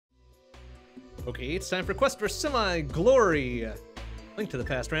Okay, it's time for Quest for Semi-Glory. Link to the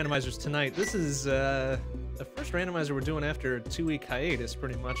past randomizers tonight. This is the first randomizer we're doing after a 2-week hiatus,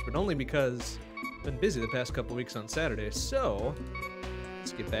 pretty much, but only because I've been busy the past couple weeks on Saturday, so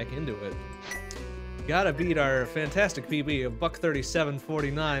let's get back into it. Gotta beat our fantastic PB of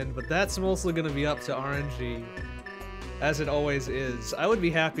 $137.49, but that's mostly gonna be up to RNG, as it always is. I would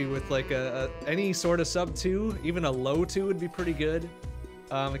be happy with like any sort of sub 2, even a low 2 would be pretty good.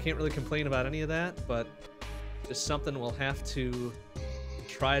 I can't really complain about any of that, but just something we'll have to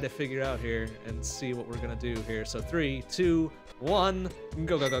try to figure out here and see what we're gonna do here. So 3, 2, 1,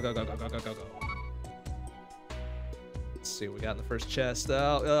 go, go, go, go, go, go, go, go, go, go. Let's see what we got in the first chest.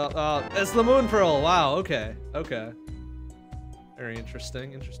 It's the Moon Pearl. Wow, okay, okay. Very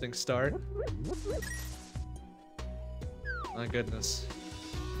interesting, interesting start. My goodness.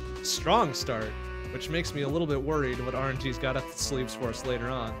 Strong start, which makes me a little bit worried what RNG's got up the sleeves for us later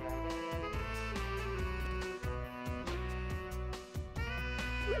on.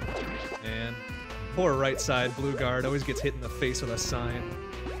 And poor right side blue guard always gets hit in the face with a sign.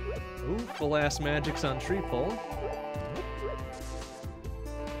 Ooh, full ass magics on tree pull.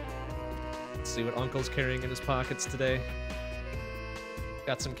 Let's see what Uncle's carrying in his pockets today.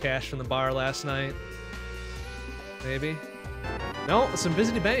 Got some cash from the bar last night. Maybe. No, some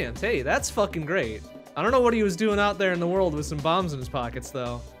busy bands. Hey, that's fucking great. I don't know what he was doing out there in the world with some bombs in his pockets,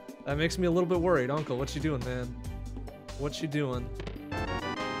 though. That makes me a little bit worried. Uncle, what you doing, man? What you doing?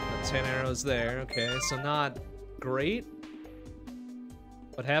 Got 10 arrows there. Okay, so not great.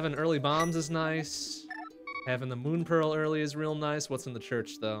 But having early bombs is nice. Having the Moon Pearl early is real nice. What's in the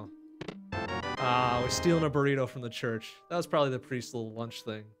church, though? Ah, we're stealing a burrito from the church. That was probably the priest's little lunch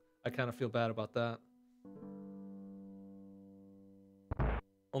thing. I kind of feel bad about that.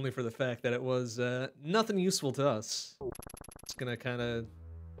 Only for the fact that it was nothing useful to us. It's gonna kind of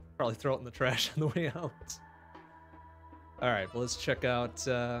probably throw it in the trash on the way out. Alright, well, let's check out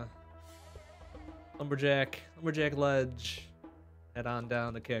Lumberjack Ledge. Head on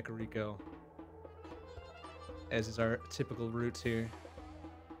down to Kakariko, as is our typical route here.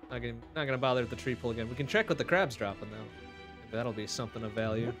 Not gonna bother with the tree pull again. We can check what the crab's dropping, though. Maybe that'll be something of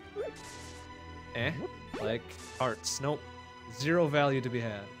value. Like hearts. Nope. 0 value to be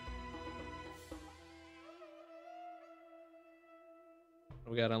had.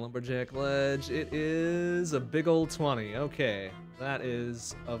 We got a Lumberjack Ledge. It is a big old 20. Okay, that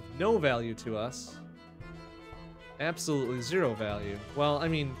is of no value to us. Absolutely 0 value. Well, I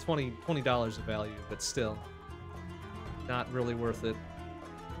mean, $20 of value, but still. Not really worth it.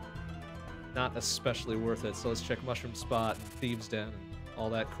 Not especially worth it. So let's check Mushroom Spot and Thieves Den and all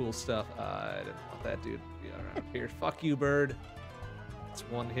that cool stuff. I didn't want that dude to be around here. Fuck you, bird. It's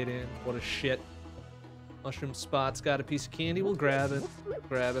one hit in. What a shit. Mushroom Spot's got a piece of candy. We'll grab it.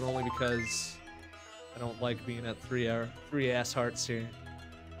 Grab it only because I don't like being at 3 ass hearts here.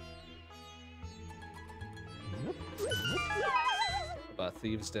 About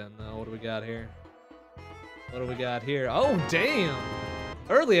Thieves Den, though. What do we got here? What do we got here? Oh, damn!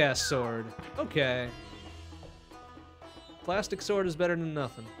 Early ass sword. Okay. Plastic sword is better than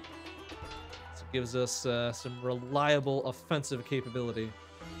nothing. This gives us some reliable offensive capability.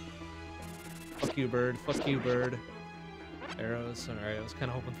 Fuck you, bird. Fuck you, bird. Arrows. Alright, I was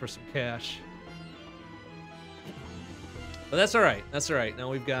kind of hoping for some cash. But that's alright. That's alright. Now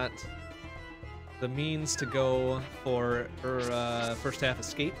we've got the means to go for first half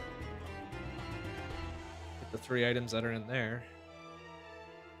escape. Get the 3 items that are in there.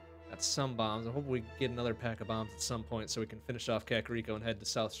 Got some bombs. I hope we get another pack of bombs at some point so we can finish off Kakariko and head to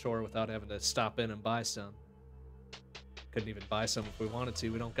South Shore without having to stop in and buy some. Couldn't even buy some if we wanted to.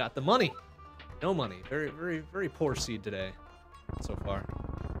 We don't got the money. No money. Very, very, very poor seed today so far.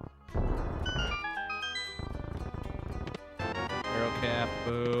 Arrow cap.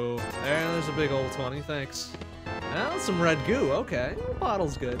 Boo. There's a big old 20. Thanks. Now some red goo. Okay.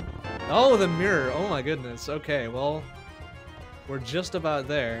 Bottle's good. Oh, the mirror. Oh my goodness. Okay, well, we're just about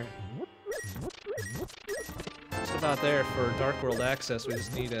there. Just about there for Dark World access. We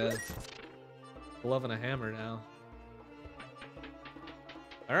just need a glove and a hammer now.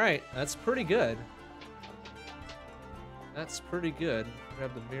 Alright, that's pretty good. That's pretty good.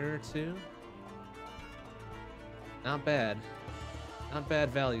 Grab the mirror too. Not bad. Not bad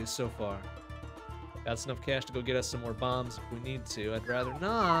value so far. Got enough cash to go get us some more bombs if we need to. I'd rather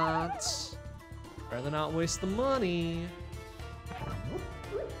not. Rather not waste the money.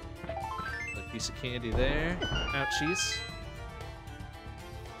 Another piece of candy there. Ouchies.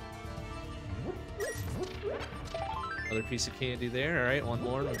 Another piece of candy there. Alright, one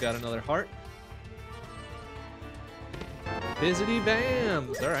more. We've got another heart. Bizzity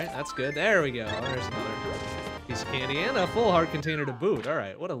Bams! Alright, that's good. There we go. There's another piece of candy and a full heart container to boot.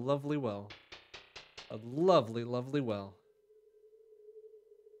 Alright, what a lovely well. A lovely, lovely well.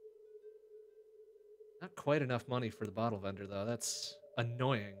 Not quite enough money for the bottle vendor, though. That's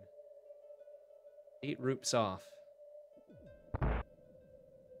annoying. 8 roops off.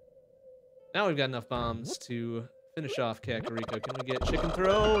 Now we've got enough bombs to finish off Kakariko. Can we get chicken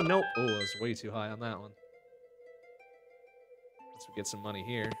throw? Nope. Oh, it was way too high on that one. Let's get some money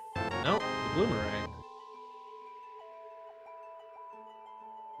here. Nope, the bloomerang.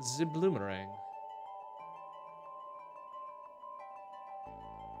 The bloomerang.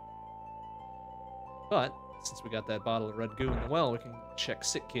 But, since we got that bottle of red goo in the well, we can check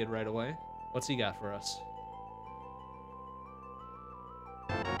Sick Kid right away. What's he got for us?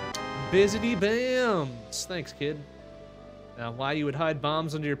 Bizzity Bams! Thanks, kid. Now, why you would hide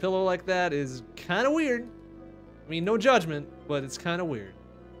bombs under your pillow like that is kind of weird. I mean, no judgment, but it's kind of weird.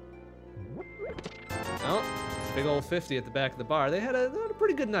 Oh, big old 50 at the back of the bar. They had a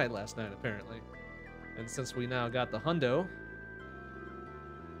pretty good night last night, apparently. And since we now got the hundo,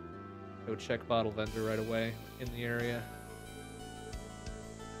 go check bottle vendor right away in the area.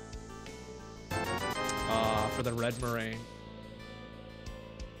 For the red meringue.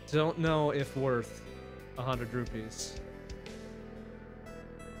 Don't know if worth 100 rupees.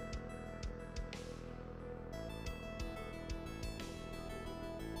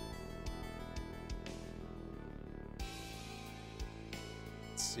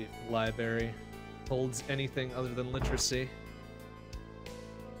 Let's see if the library holds anything other than literacy.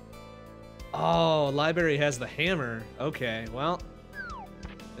 Oh, library has the hammer. Okay, well,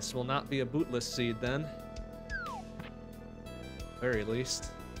 this will not be a bootless seed then. Very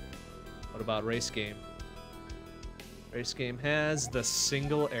least. What about race game? Race game has the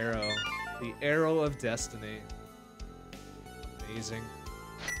single arrow. The arrow of destiny. Amazing.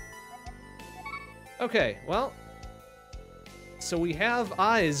 Okay, well. So we have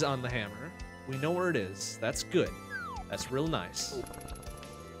eyes on the hammer. We know where it is. That's good. That's real nice.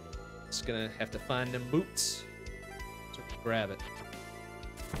 Just gonna have to find them boots. So we can grab it.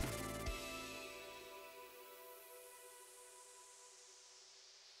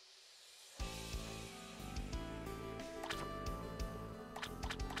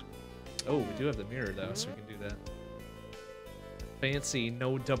 Oh, we do have the mirror though, so we can do that. Fancy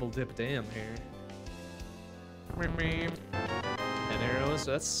no double dip dam here. 10 arrows.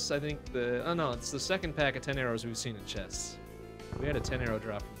 That's, I think, the... Oh no, it's the second pack of 10 arrows we've seen in chests. We had a 10 arrow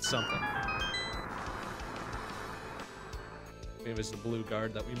drop from something. Maybe it was the blue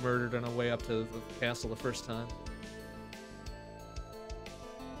guard that we murdered on our way up to the castle the first time.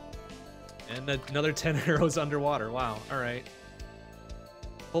 And another 10 arrows underwater. Wow, alright.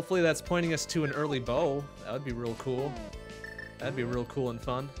 Hopefully that's pointing us to an early bow. That would be real cool. That'd be real cool and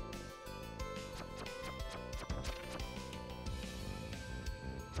fun.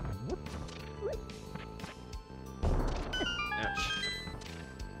 Ouch.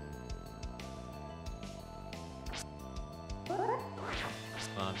 Come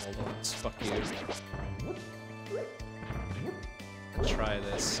on, hold on. Fuck you. Let's try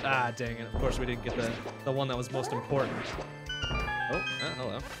this. Ah, dang it. Of course we didn't get the one that was most important. Oh,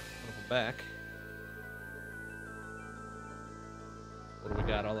 hello. Welcome back. What do we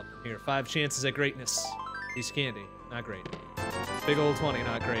got all up here? 5 chances at greatness. Piece of candy. Not great. Big old 20.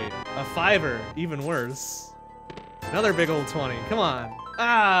 Not great. A 5er. Even worse. Another big old 20. Come on.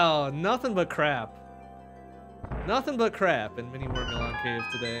 Ow! Nothing but crap. Nothing but crap in Mini Wormulon Cave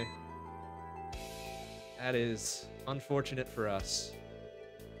today. That is unfortunate for us.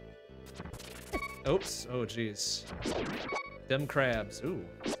 Oops. Oh, jeez. Them crabs. Ooh,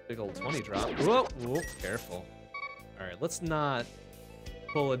 big old 20 drop. Whoa, whoa, careful. All right, let's not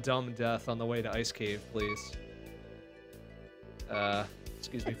pull a dumb death on the way to Ice Cave, please.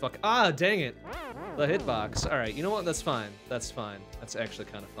 Excuse me, fuck. Ah, dang it. The hitbox. All right, you know what? That's fine. That's fine. That's actually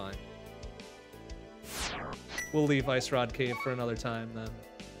kind of fine. We'll leave Ice Rod Cave for another time then.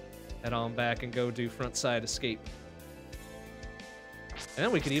 Head on back and go do front side escape. And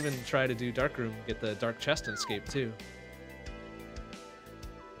then we could even try to do Dark Room, get the Dark Chest and escape too.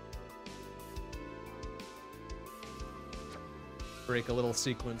 Break a little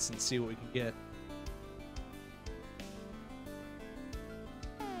sequence and see what we can get.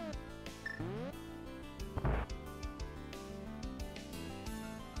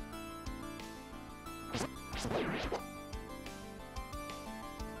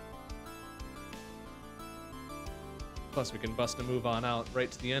 Plus we can bust a move on out right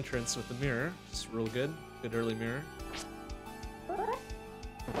to the entrance with the mirror. It's real good. Good early mirror.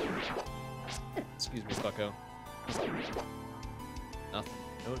 Excuse me, fucko. Nothing.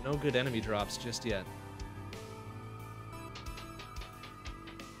 No good enemy drops just yet.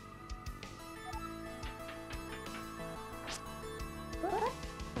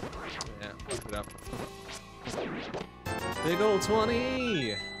 Yeah, pick it up. Big old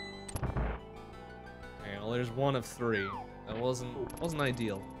 20! Okay, well, there's one of 3. That wasn't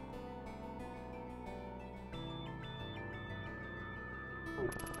ideal.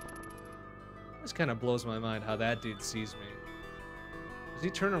 This kind of blows my mind how that dude sees me. Does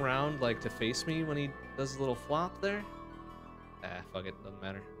he turn around, like, to face me when he does a little flop there? Ah, fuck it. Doesn't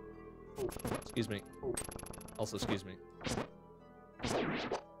matter. Excuse me. Also, excuse me.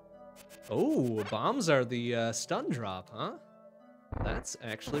 Oh, bombs are the stun drop, huh? That's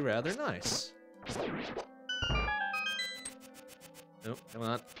actually rather nice. Nope, come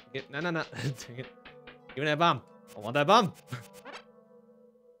on. No. Dang it. Give me that bomb. I want that bomb.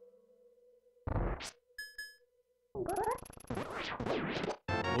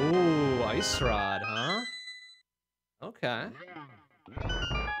 Ooh, ice rod, huh? Okay.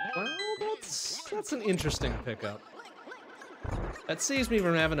 Well, that's an interesting pickup. That saves me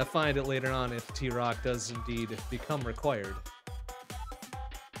from having to find it later on if T-Rock does indeed become required.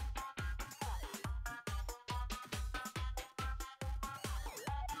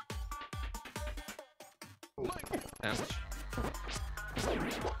 Ouch.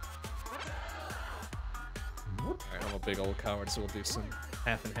 Alright, I'm a big old coward, so we'll do some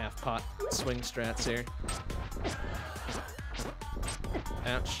half and half pot swing strats here.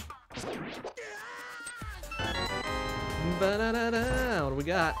 Ouch. Ba-da-da-da. What do we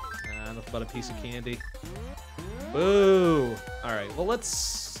got? Nothing but a piece of candy. Boo! Alright, well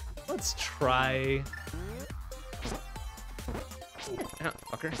let's try. Ow,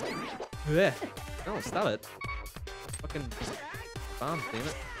 fucker. Blech. No, stop it. Fucking bomb, damn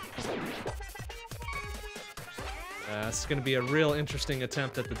it. This is gonna be a real interesting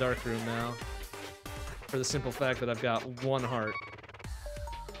attempt at the dark room now. For the simple fact that I've got 1 heart.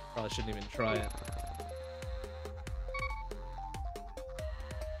 Probably shouldn't even try it.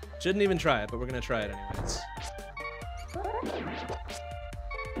 Shouldn't even try it, but we're gonna try it anyways.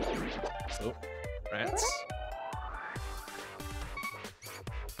 Oh, rats.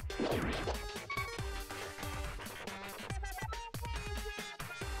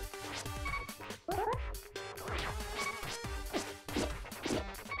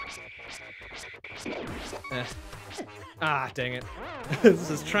 Ah, dang it. This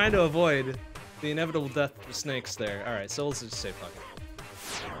is trying to avoid the inevitable death of snakes there. Alright, so let's just say fuck it.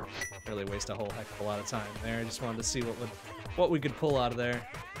 Really waste a whole heck of a lot of time there. I just wanted to see what we could pull out of there.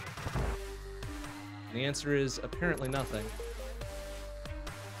 And the answer is apparently nothing.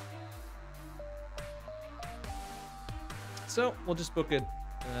 So we'll just book it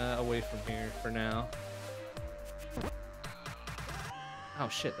away from here for now. Oh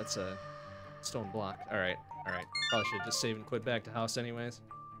shit, that's a stone block. Alright, alright. Probably should have just saved and quit back to house anyways.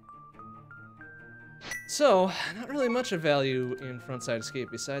 So, not really much of value in frontside escape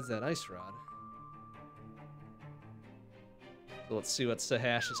besides that ice rod. So let's see what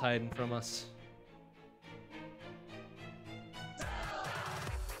Sahash is hiding from us.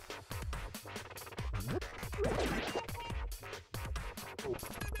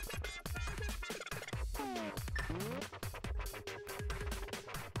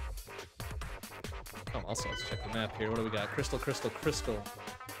 Oh, also, let's check the map here. What do we got? Crystal, crystal, crystal.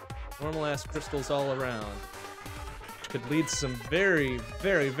 Normal ass crystals all around. Which could lead to some very,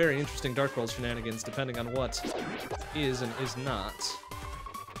 very, very interesting Dark World shenanigans depending on what is and is not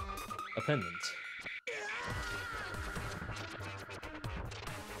a pendant.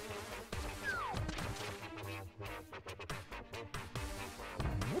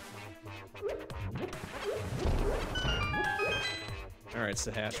 Alright,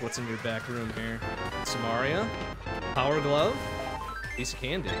 Sahash, what's in your back room here? Samaria? Power glove? Piece of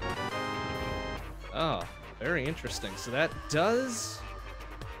candy. Oh, very interesting. So that does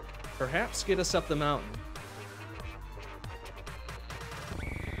perhaps get us up the mountain.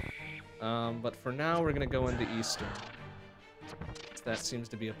 But for now, we're gonna go into Eastern. That seems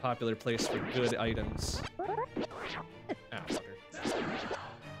to be a popular place for good items. Ah, fucker.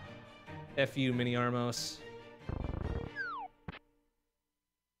 F you, Mini Armos.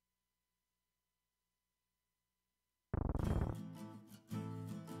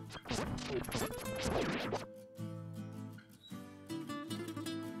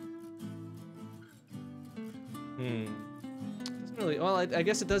 Doesn't really. Well, I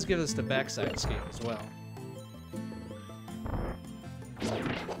guess it does give us the backside escape as well.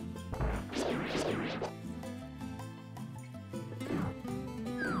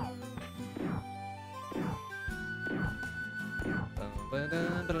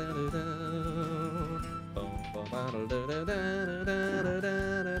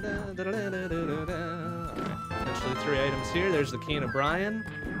 Potentially 3 items here. There's the Cane of Brian.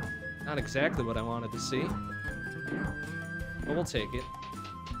 Not exactly what I wanted to see, but we'll take it.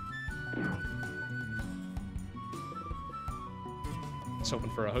 Just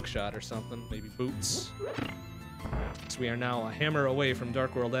hoping for a hook shot or something, maybe boots. So we are now a hammer away from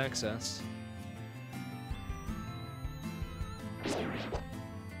Dark World access.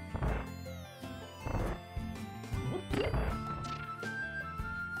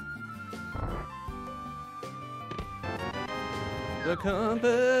 The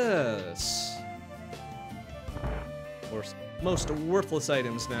compass. Most worthless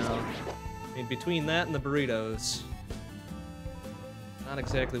items now. I mean, between that and the burritos, not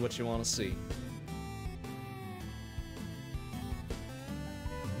exactly what you want to see.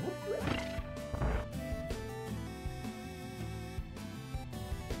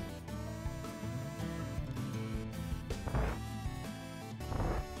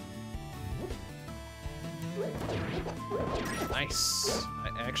 Nice. I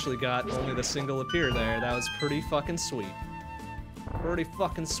actually got only the single appear there. That was pretty fucking sweet. Pretty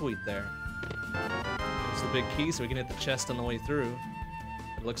fucking sweet there. There's the big key so we can hit the chest on the way through.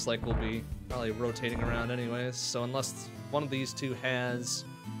 It looks like we'll be probably rotating around anyways, so unless one of these two has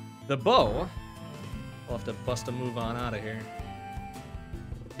the bow, we'll have to bust a move on out of here.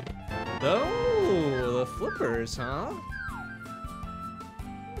 Oh, the flippers, huh?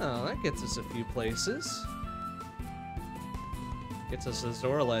 Oh, that gets us a few places. Gets us a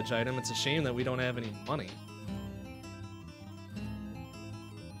Zora Ledge item. It's a shame that we don't have any money.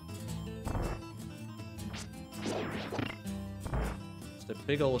 Just a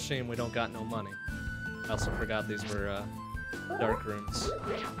big ol' shame we don't got no money. I also forgot these were dark rooms.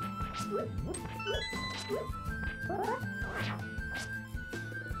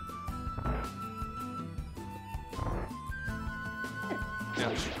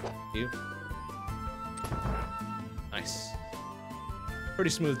 Ouch. You. Nice.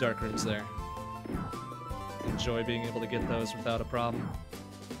 Pretty smooth dark rooms there. Enjoy being able to get those without a problem.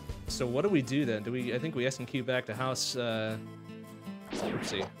 So what do we do then? I think we S&Q back to house,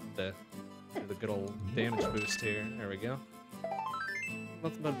 oopsie, the good old damage boost here. There we go.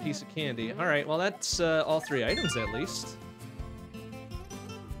 Nothing but a piece of candy. Alright, well that's all 3 items at least.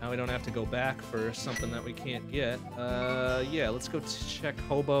 Now we don't have to go back for something that we can't get. Yeah, let's go check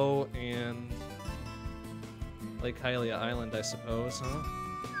Hobo and Lake Hylia Island, I suppose, huh?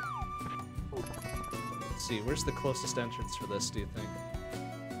 Let's see, where's the closest entrance for this, do you think?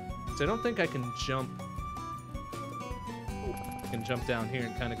 So I don't think I can jump. I can jump down here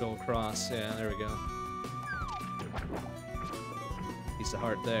and kind of go across. Yeah, there we go. Piece of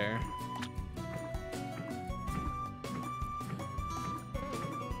heart there.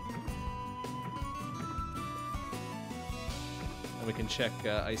 And we can check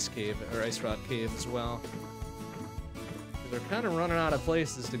Ice Cave, or Ice Rod Cave as well. We're kind of running out of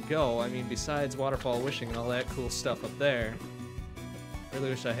places to go. I mean, besides Waterfall Wishing and all that cool stuff up there.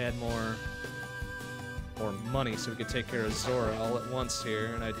 Really wish I had more money so we could take care of Zora all at once here.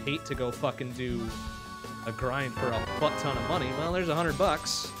 And I'd hate to go fucking do a grind for a butt ton of money. Well, there's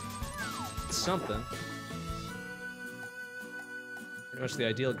 $100. It's something. Pretty much the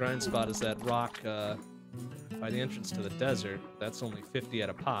ideal grind spot is that rock by the entrance to the desert. That's only 50 at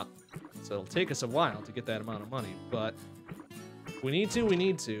a pop. So it'll take us a while to get that amount of money, but if we need to, we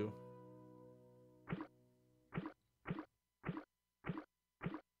need to.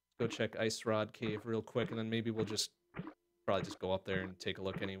 Go check Ice Rod Cave real quick, and then maybe we'll probably just go up there and take a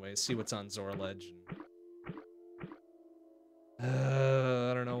look anyways, see what's on Zora Ledge.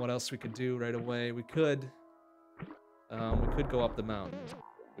 I don't know what else we could do right away. We could go up the mountain.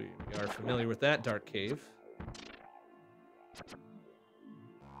 We are familiar with that dark cave.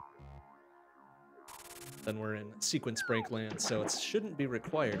 Then we're in sequence break land, so it shouldn't be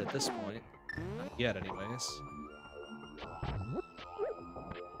required at this point. Not yet, anyways.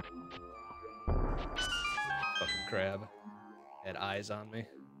 Fucking crab. Had eyes on me.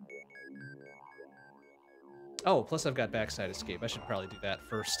 Oh, plus I've got backside escape. I should probably do that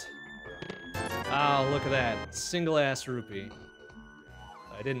first. Oh, look at that. Single ass rupee.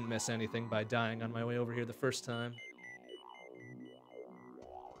 I didn't miss anything by dying on my way over here the first time.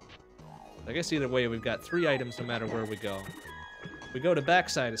 I guess either way, we've got 3 items no matter where we go. We go to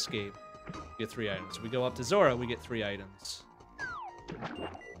backside escape, we get 3 items. We go up to Zora, we get 3 items.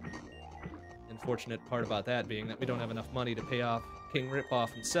 Unfortunate part about that being that we don't have enough money to pay off King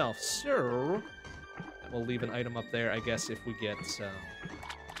Ripoff himself, so we'll leave an item up there, I guess, if we get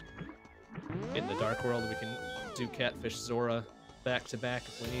in the Dark World. We can do Catfish Zora back to back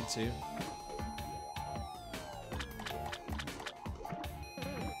if we need to.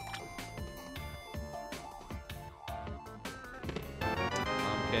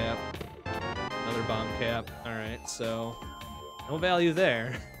 Bomb cap. Another bomb cap. Alright, so no value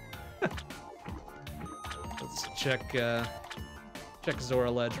there. Let's check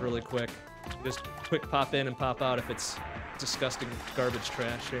Zora Ledge really quick. Just quick pop in and pop out if it's disgusting garbage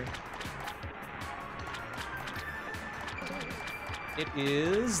trash here. It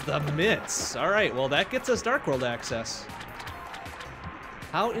is the mitts. All right, well that gets us Dark World access.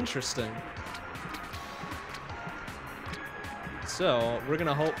 How interesting. So we're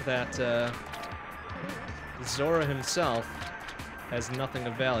gonna hope that Zora himself has nothing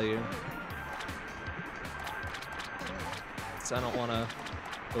of value. So I don't want to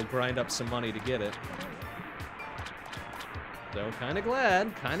go grind up some money to get it. So kind of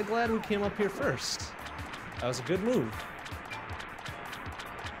glad we came up here first. That was a good move.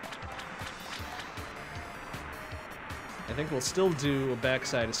 I think we'll still do a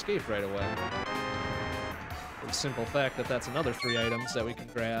backside escape right away. For the simple fact that that's another 3 items that we can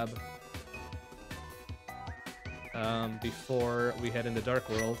grab before we head into Dark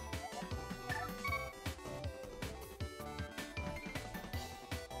World.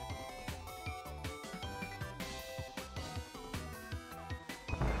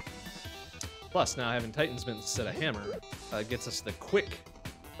 Plus, now having Titan's Mint instead of Hammer gets us the quick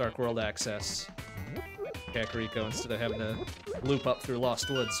Dark World access. Kakariko instead of having to loop up through Lost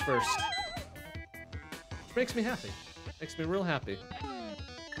Woods first. Which makes me happy. Makes me real happy.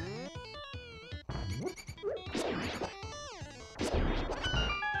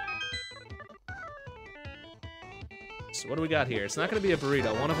 So what do we got here? It's not going to be a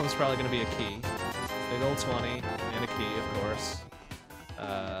burrito. One of them is probably going to be a key. Big old 20 and a key, of course.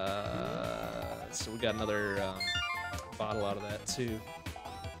 So we got another bottle out of that too.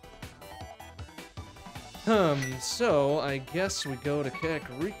 So I guess we go to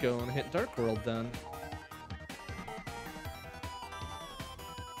Kakariko and hit Dark World then.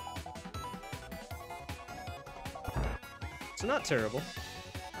 So not terrible.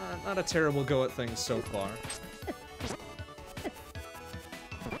 Not a terrible go at things so far.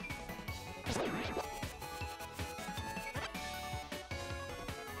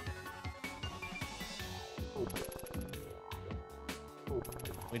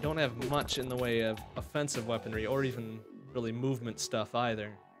 We don't have much in the way of offensive weaponry or even really movement stuff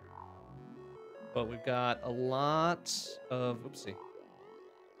either. But we've got a lot of, oopsie,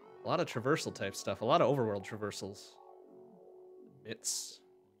 a lot of traversal type stuff, a lot of overworld traversals. Mitts,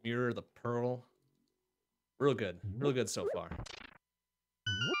 Mirror, the Pearl. Real good so far.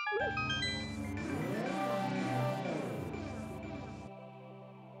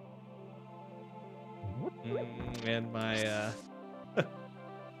 And my,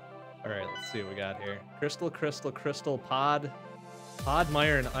 Alright, let's see what we got here. Crystal, Crystal, Crystal, Pod. Pod,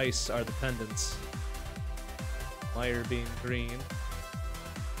 Mire, and Ice are the pendants. Mire being green.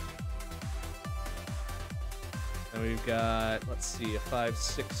 And we've got, let's see, a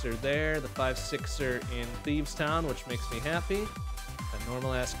 5/6er there. The 5/6er in Thieves Town, which makes me happy. A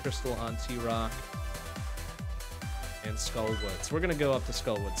normal-ass Crystal on T-Rock. And Skullwoods. We're gonna go up to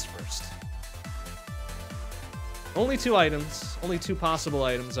Skullwoods first. Only 2 items, only 2 possible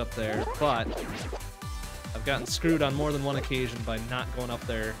items up there, but I've gotten screwed on more than one occasion by not going up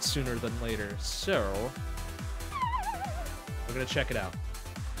there sooner than later, so we're gonna check it out.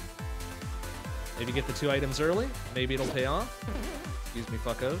 Maybe get the 2 items early, maybe it'll pay off. Excuse me,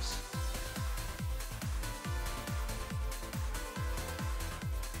 fuckos.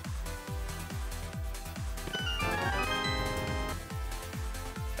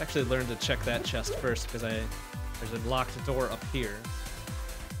 Actually learned to check that chest first because there's a locked door up here.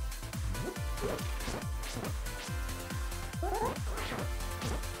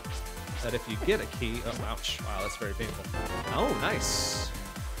 That if you get a key, oh ouch, wow, that's very painful. Oh, nice.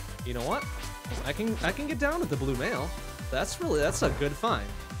 You know what? I can get down with the blue mail. That's a good find.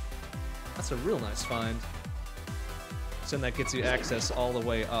 That's a real nice find. So then that gets you access all the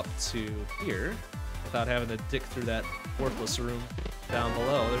way up to here without having to dig through that worthless room down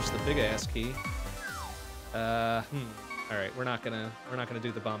below. There's the big ass key. All right, we're not gonna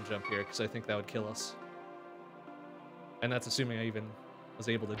do the bomb jump here because I think that would kill us. And that's assuming I even was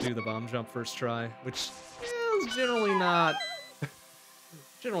able to do the bomb jump first try, which is generally not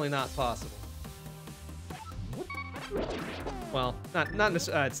possible. Well, not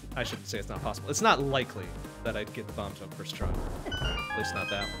necessarily. I shouldn't say it's not possible. It's not likely that I'd get the bomb jump first try. At least not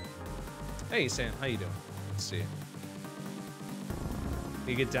that one. Hey Sam, how you doing? Let's see.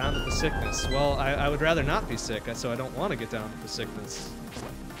 You get down with the sickness. Well, I would rather not be sick, so I don't want to get down with the sickness.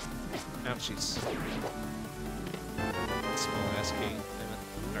 Ouchies. Small ass key. Damn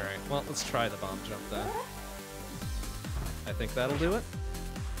it. Alright, well, let's try the bomb jump then. I think that'll do it.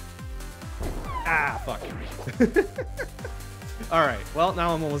 Ah, fuck. Alright, well,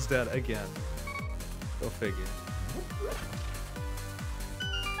 now I'm almost dead again. Go figure.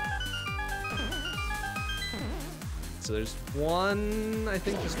 So there's one, I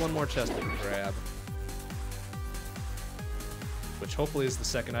think just one more chest we can grab. Which hopefully is the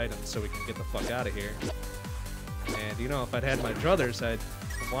second item so we can get the fuck out of here. And you know, if I'd had my druthers, I'd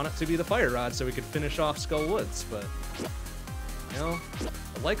want it to be the fire rod so we could finish off Skull Woods, but you know,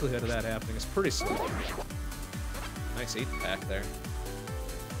 the likelihood of that happening is pretty slim. Nice 8-pack there.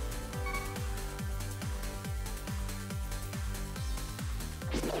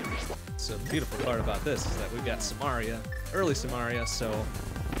 So the beautiful part about this is that we've got Samaria, early Samaria, so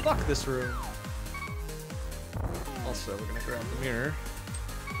fuck this room. Also, we're gonna grab the mirror.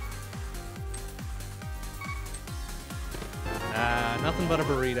 Ah, nothing but a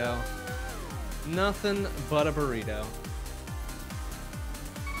burrito. Nothing but a burrito.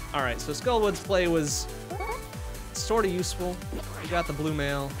 Alright, so Skullwood's play was sort of useful. We got the blue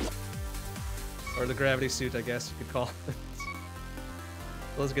mail. Or the gravity suit, I guess you could call it.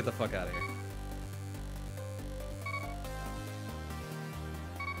 Let's get the fuck out of here.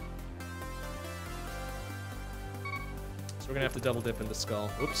 So we're gonna have to double dip into Skull.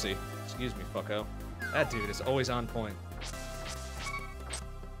 Whoopsie. Excuse me, fucko. That dude is always on point.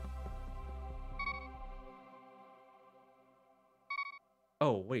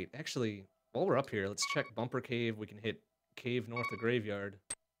 Oh, wait. Actually, while we're up here, let's check Bumper Cave. We can hit Cave north of Graveyard.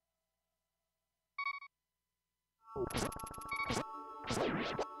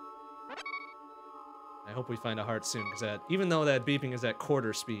 I hope we find a heart soon, because even though that beeping is at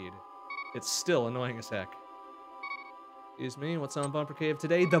quarter speed, it's still annoying as heck. Excuse me, what's on Bumper Cave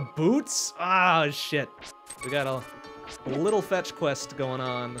today? The boots? Ah, shit. We got a little fetch quest going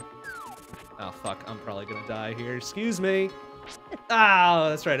on. Oh, fuck, I'm probably gonna die here. Excuse me. Oh,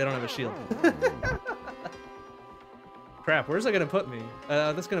 that's right, I don't have a shield. Crap, where's that gonna put me?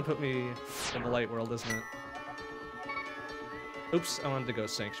 That's gonna put me in the light world, isn't it? Oops, I wanted to go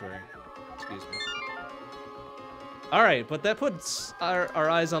Sanctuary. Excuse me. Alright, but that puts our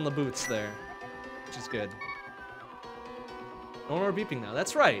eyes on the boots there, which is good. No more beeping now.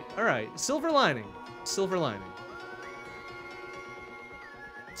 That's right. Alright, silver lining. Silver lining.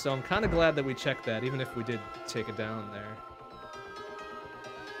 So I'm kind of glad that we checked that, even if we did take it down there.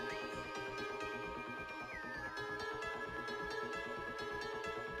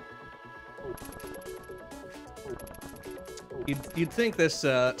 You'd think this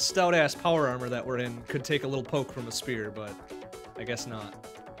stout-ass power armor that we're in could take a little poke from a spear, but I guess not.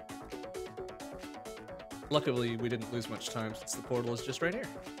 Luckily, we didn't lose much time since the portal is just right here.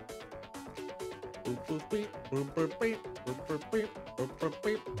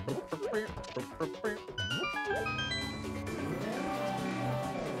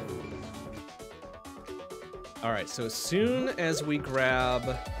 Alright, so as soon as we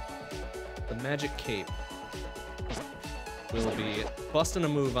grab the magic cape, we'll be busting a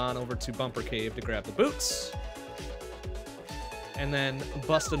move on over to Bumper Cave to grab the boots. And then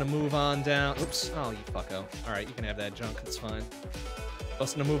busting a move on down. Oops. Oh, you fucko. Alright, you can have that junk. That's fine.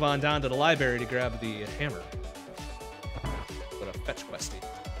 Busting a move on down to the library to grab the hammer. What a fetch questy.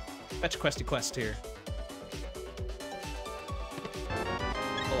 Fetch questy quest here.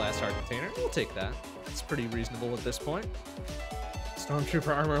 The last heart container. We'll take that. That's pretty reasonable at this point.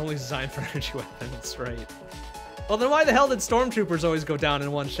 Stormtrooper armor only designed for energy weapons, right? Well, then why the hell did Stormtroopers always go down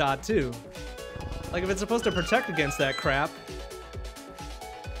in one shot, too? Like, if it's supposed to protect against that crap,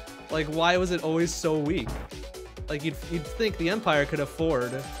 like, why was it always so weak? Like, you'd think the Empire could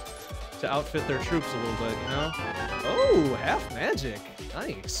afford to outfit their troops a little bit, you know? Oh, half magic.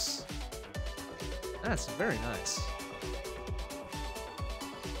 Nice. That's very nice.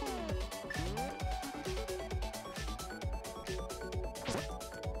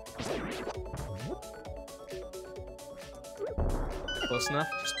 Close enough,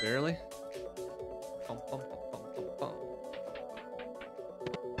 just barely. Bum, bum, bum, bum, bum.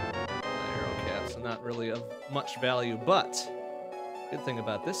 Arrow caps, not really of much value, but good thing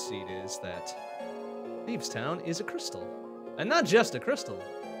about this seed is that Thieves Town is a crystal. And not just a crystal,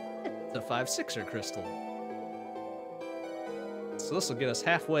 it's a 5/6er crystal. So this will get us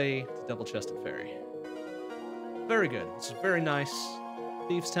halfway to Double-Chested Fairy. Very good, this is very nice.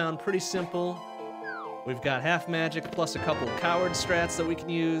 Thieves Town, pretty simple. We've got half magic plus a couple of coward strats that we can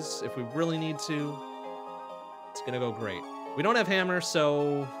use if we really need to. It's gonna go great. We don't have hammer,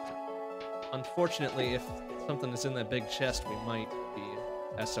 so unfortunately, if something is in that big chest, we might be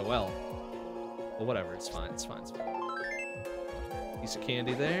SOL. But whatever, it's fine, it's fine, it's fine. Piece of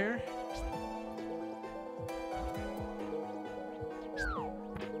candy there.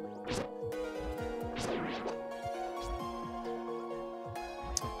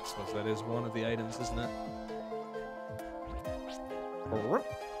 I suppose that is one of the items, isn't it?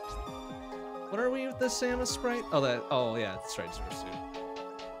 What are we with the Samus sprite? Oh, that. Oh, yeah, that's right, Zero Suit.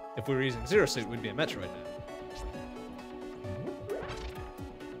 If we were using Zero Suit, we'd be a Metroid now.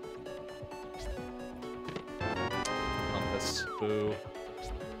 Compass. Boo.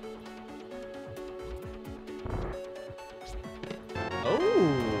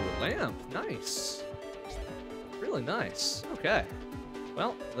 Oh, lamp. Nice. Really nice. Okay.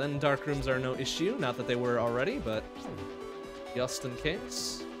 Well, then dark rooms are no issue. Not that they were already, but just in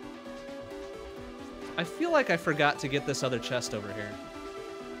case. I feel like I forgot to get this other chest over here.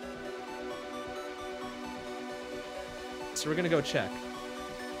 So we're gonna go check.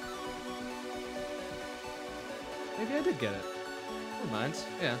 Maybe I did get it. Never mind.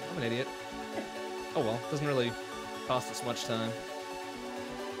 Yeah, I'm an idiot. Oh well, doesn't really cost us much time.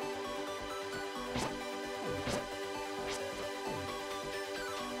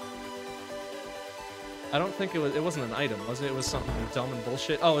 I don't think it wasn't an item, was it? It was something dumb and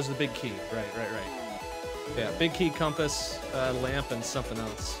bullshit. Oh, it was the big key. Right. Yeah, big key, compass, lamp, and something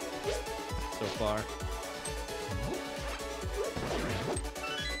else so far.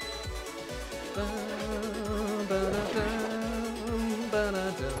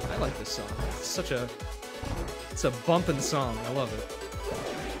 I like this song. It's a bumpin' song. I love it.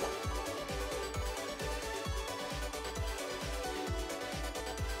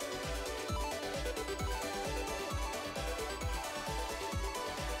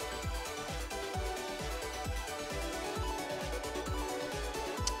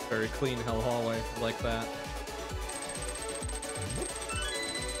 Very clean hell hallway, like that.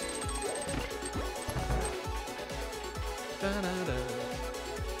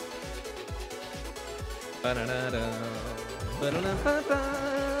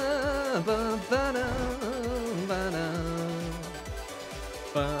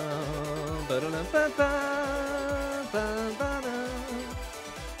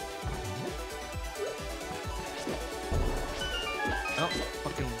 Oh,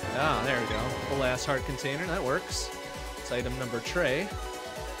 fucking, ah, there we go. Full ass heart container, that works. It's item number tray.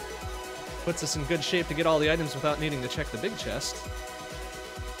 Puts us in good shape to get all the items without needing to check the big chest.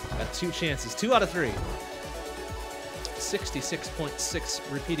 Got 2 chances, 2 out of 3. 66.6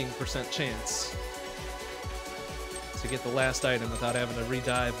 repeating % chance to get the last item without having to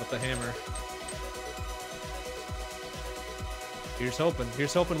re-dive with the hammer. Here's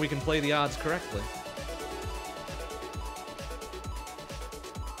hoping we can play the odds correctly.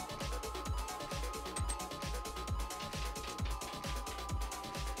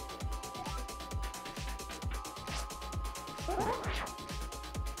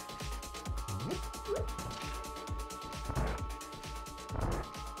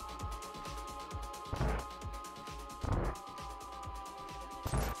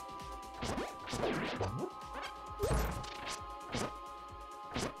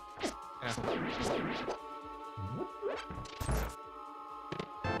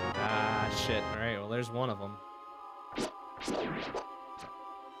 Ah, shit. Alright, well, there's one of them.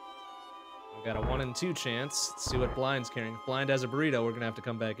 We've got a 1 in 2 chance. Let's see what Blind's carrying. If Blind has a burrito, we're gonna have to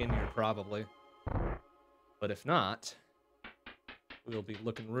come back in here, probably. But if not, we'll be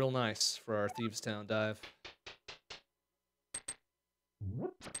looking real nice for our Thieves Town dive.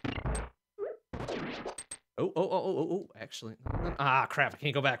 Oh, actually. Ah, crap, I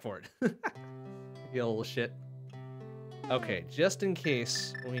can't go back for it. You little shit. Okay, just in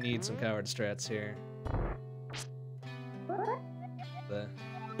case we need some coward strats here.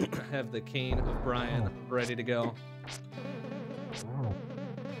 Have the Cane of Brian ready to go.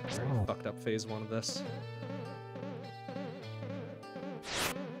 Very fucked up phase 1 of this.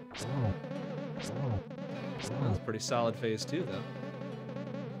 That was pretty solid phase 2, though.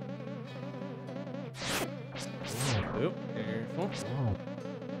 Oop, careful.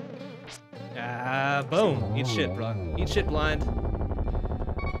 Ah, boom. Eat shit, bro. Eat shit, Blind.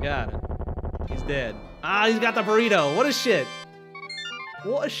 Got it. He's dead. Ah, he's got the burrito. What a shit.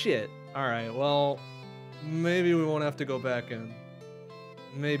 What a shit. Alright, well, maybe we won't have to go back in.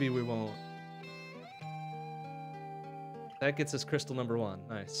 Maybe we won't. That gets us crystal number 1.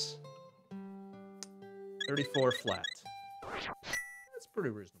 Nice. 34 flat. That's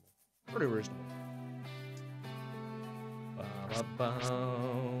pretty reasonable. Pretty reasonable.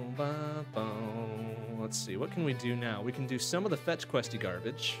 let's see. What can we do now? We can do some of the fetch questy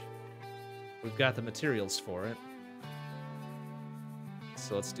garbage. We've got the materials for it.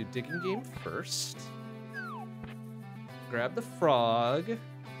 So let's do digging game first. Grab the frog.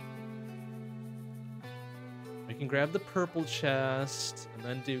 We can grab the purple chest, and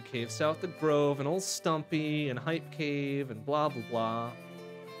then do Cave South the Grove, and Old Stumpy, and Hype Cave, and blah, blah, blah.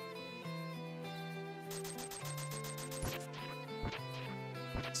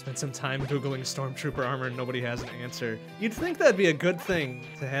 Spent some time Googling Stormtrooper armor, and nobody has an answer. You'd think that'd be a good thing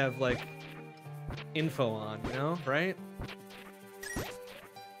to have, like, info on, you know, right?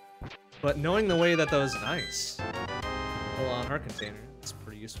 But knowing the way that those... Nice. Full-on heart container. That's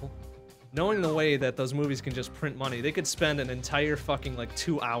pretty useful. Knowing the way that those movies can just print money, they could spend an entire fucking, like,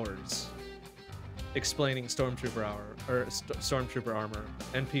 2 hours explaining Stormtrooper armor,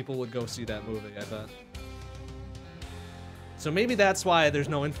 and people would go see that movie, I bet. So maybe that's why there's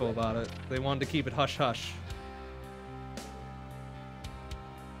no info about it. They wanted to keep it hush-hush.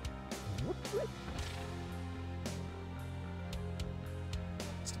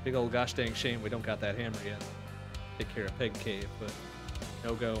 It's a big old gosh dang shame we don't got that hammer yet. Take care of Peg Cave, but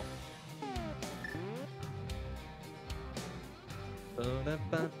no go.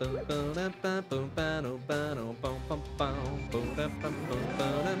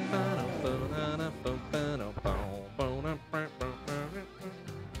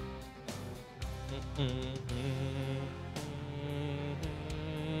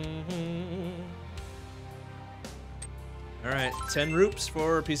 Alright, 10 roops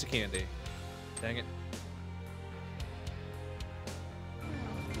for a piece of candy. Dang it.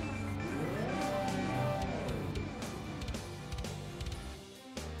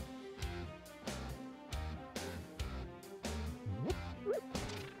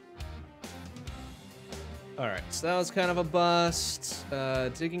 Alright, so that was kind of a bust.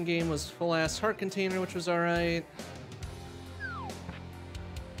 Digging game was full-ass heart container, which was alright.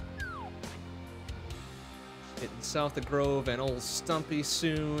 Hitting South the Grove and Old Stumpy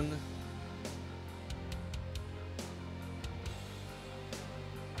soon.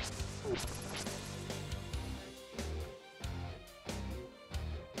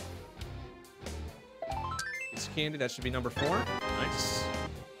 Piece of candy, that should be number 4. Nice.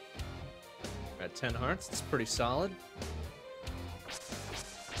 At 10 hearts, it's pretty solid.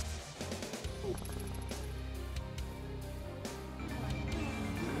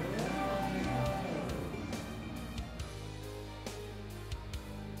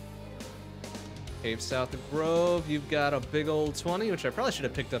 Cave South the Grove, you've got a big old 20, which I probably should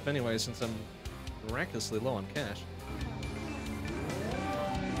have picked up anyway since I'm miraculously low on cash.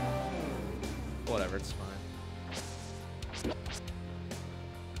 Whatever, it's fine.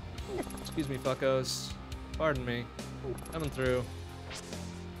 Excuse me, fuckos. Pardon me. Coming through.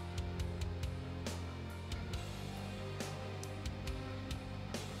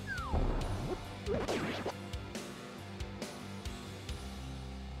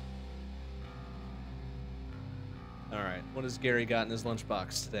 Alright, what has Gary got in his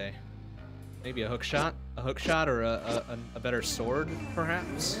lunchbox today? Maybe a hook shot? A hook shot or a better sword,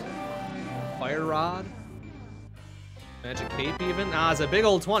 perhaps? Fire rod? Magic cape even? Ah, it's a big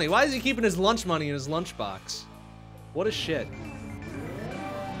old 20. Why is he keeping his lunch money in his lunchbox? What a shit.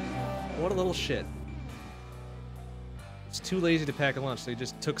 What a little shit. He's too lazy to pack a lunch, so he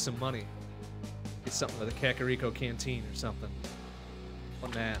just took some money. Get something with a Kakariko canteen or something.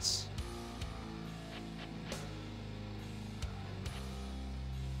 What an ass.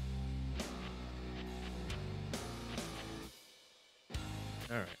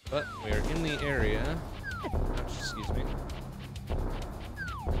 Alright, but we are in the area. Excuse me.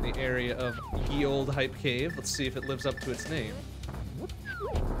 The area of ye old Hype Cave. Let's see if it lives up to its name.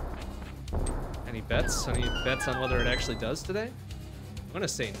 Any bets? Any bets on whether it actually does today? I'm gonna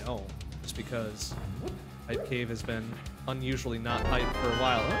say no, just because Hype Cave has been unusually not hype for a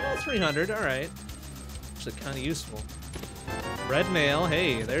while. Oh, 300, alright. Actually kind of useful. Red mail,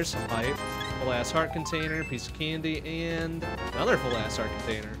 hey, there's some hype. Full-ass heart container, piece of candy, and another full-ass heart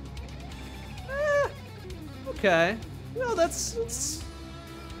container. Okay. Well, let's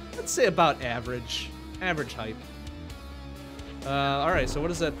say about average. Average hype. Alright, so what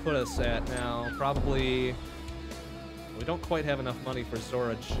does that put us at now? Probably... We don't quite have enough money for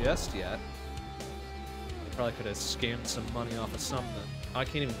Zora just yet. Probably could have scammed some money off of something. Oh, I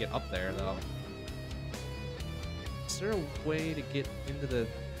can't even get up there, though. Is there a way to get into the...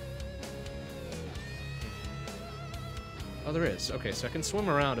 Oh, there is. Okay, so I can swim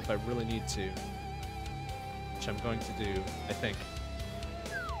around if I really need to. Which I'm going to do, I think.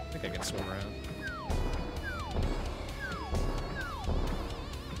 I think I can swim around.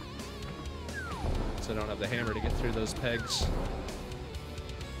 So also don't have the hammer to get through those pegs.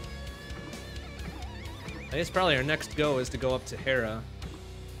 I guess probably our next go is to go up to Hera.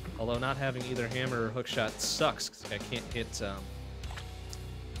 Although not having either hammer or hookshot sucks, because I can't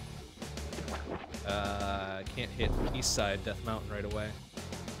hit east side Death Mountain right away.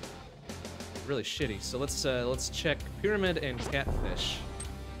 Really shitty. So let's check Pyramid and Catfish.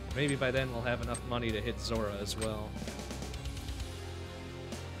 Maybe by then we'll have enough money to hit Zora as well.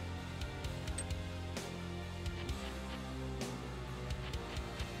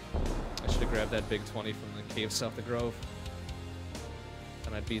 I should have grabbed that big 20 from the cave south of Grove.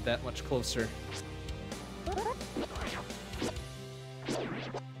 And I'd be that much closer.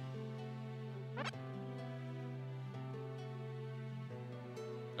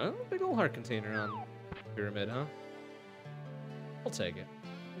 Oh, big old heart container on Pyramid, huh? I'll take it.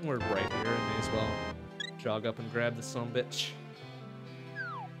 We're right here, and may as well jog up and grab this sumbitch.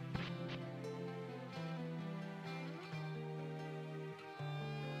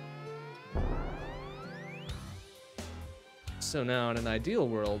 So now, in an ideal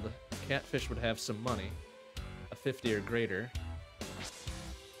world, Catfish would have some money, a 50 or greater.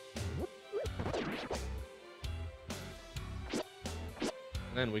 And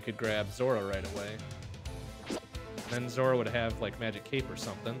then we could grab Zora right away. Then Zora would have, like, Magic Cape or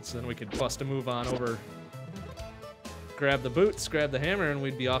something, so then we could bust a move on over, grab the boots, grab the hammer, and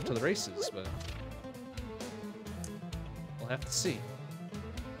we'd be off to the races, but we'll have to see.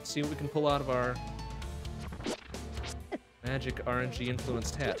 See what we can pull out of our magic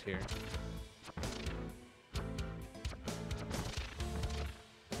RNG-influenced hat here.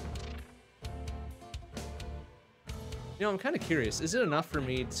 You know, I'm kind of curious. Is it enough for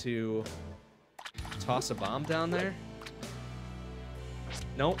me to toss a bomb down there?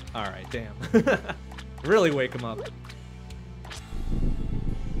 Nope. Alright, damn. Really wake him up.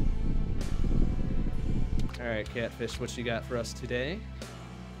 Alright, Catfish, what you got for us today?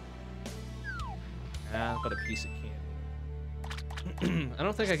 Ah, but a piece of candy. I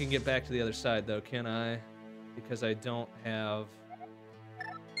don't think I can get back to the other side, though, can I? Because I don't have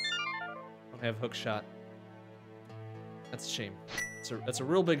hook shot. That's a shame. That's a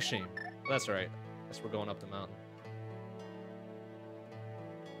real big shame. But that's alright. I guess we're going up the mountain.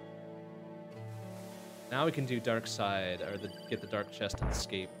 Now we can do dark side, or get the dark chest and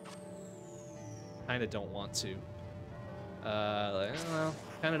escape. Kinda don't want to. Well,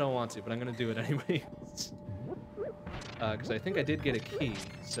 kinda don't want to, but I'm gonna do it anyways. Because I think I did get a key,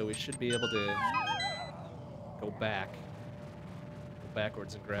 so we should be able to go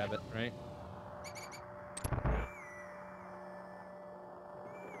backwards and grab it, right?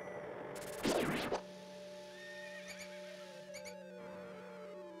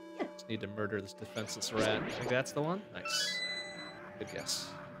 Just need to murder this defenseless rat. I think that's the one? Nice. Good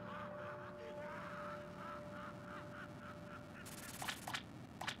guess.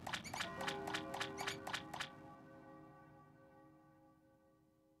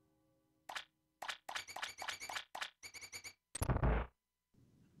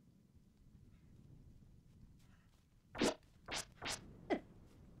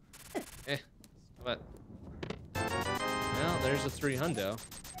 What? Well, there's a 300.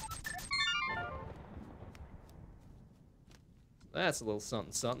 That's a little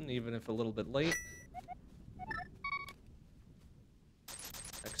something something, even if a little bit late.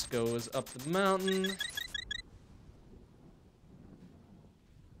 Next goes up the mountain.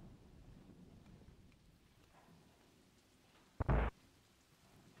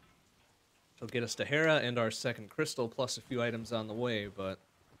 It'll get us to Hera and our second crystal, plus a few items on the way, but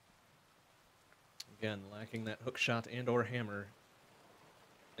again, lacking that hookshot and or hammer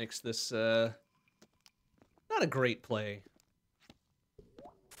makes this not a great play.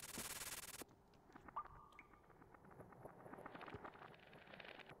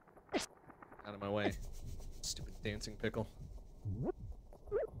 Out of my way. Stupid dancing pickle.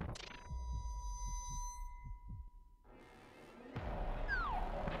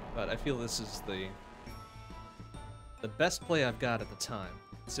 But I feel this is the best play I've got at the time,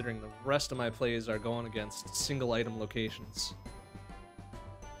 considering the rest of my plays are going against single item locations.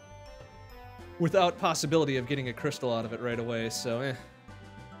 Without possibility of getting a crystal out of it right away, so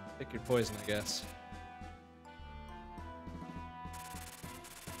pick your poison, I guess.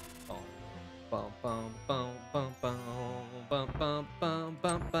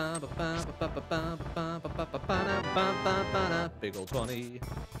 Big old 20.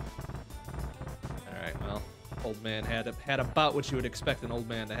 Alright, well, old man had about what you would expect an old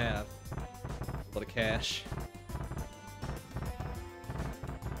man to have. A lot of cash.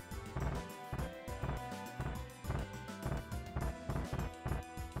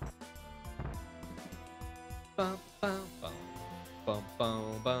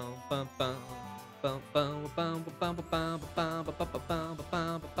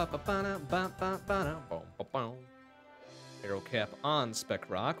 Arrow cap on Spec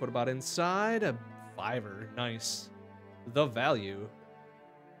Rock. What about inside? A 5er. Nice. The value.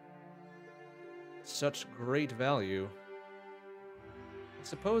 Such great value. I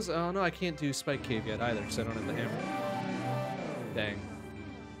suppose... Oh, no, I can't do Spike Cave yet either, because I don't have the hammer. Dang.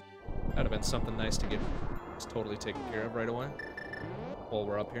 That would have been something nice to get just totally taken care of right away. While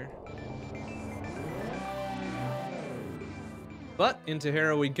we're up here. But into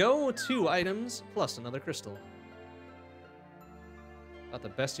Harrow we go. 2 items, plus another crystal. Not the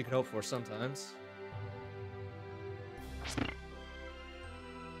best you could hope for sometimes.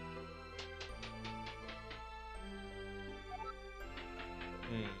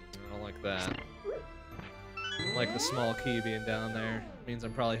 I don't like that. I don't like the small key being down there. It means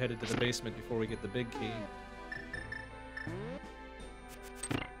I'm probably headed to the basement before we get the big key.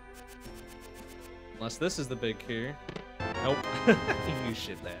 Unless this is the big key. Nope. You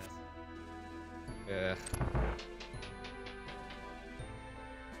shit ass. Yeah.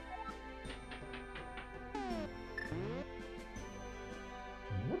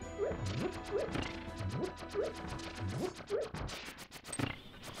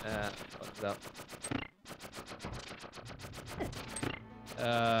 Fucked up.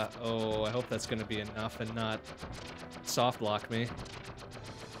 Oh, I hope that's gonna be enough and not soft lock me.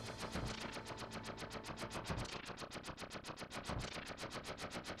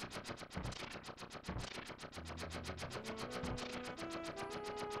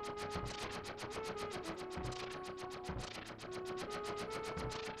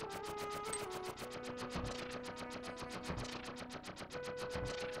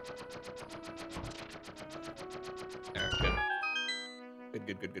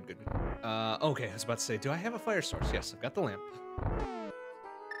 Good. Okay, I was about to say, do I have a fire source? Yes, I've got the lamp.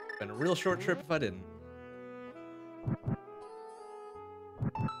 Been a real short trip if I didn't.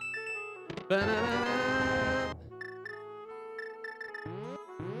 Ba-da-da-da.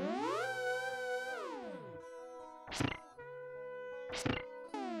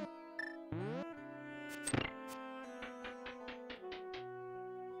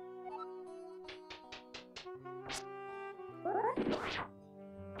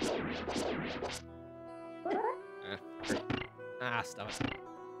 Stop it.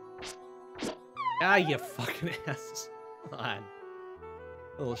 Ah, you fucking ass. Come on.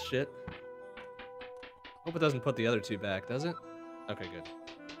 Little shit. Hope it doesn't put the other 2 back, does it? Okay, good.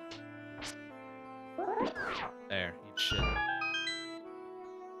 There, eat shit.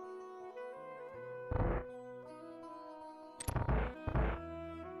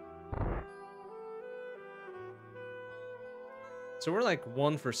 So we're like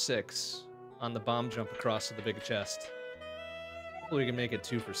 1 for 6 on the bomb jump across to the big chest. Hopefully we can make it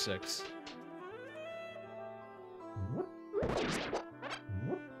 2 for 6.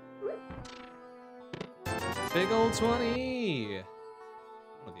 Big old 20!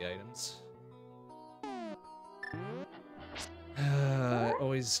 One of the items. I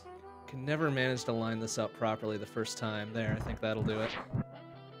always can never manage to line this up properly the first time. There, I think that'll do it.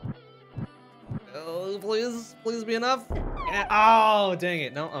 Oh, please be enough. Yeah. Oh, dang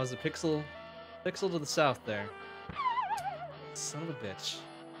it. No, I was a pixel to the south there. Son of a bitch.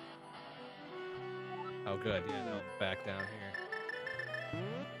 Oh, good. Yeah, no, back down here.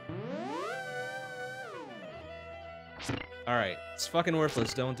 Alright, it's fucking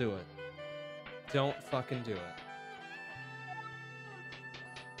worthless. Don't do it. Don't fucking do it.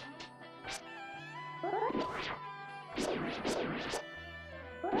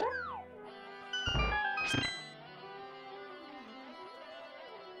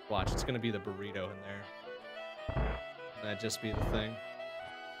 Watch, it's gonna be the burrito in there. That'd just be the thing.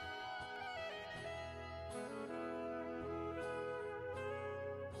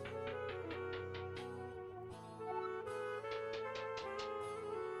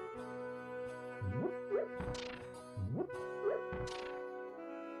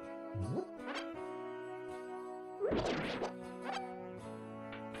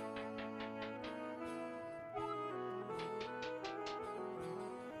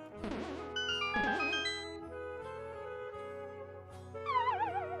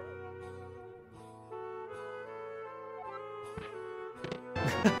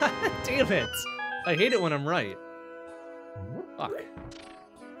 Damn it! I hate it when I'm right. Fuck.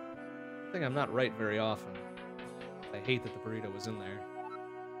 I think I'm not right very often. I hate that the burrito was in there.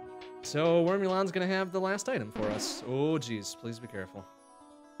 So, Wormulan's gonna have the last item for us. Oh, jeez. Please be careful.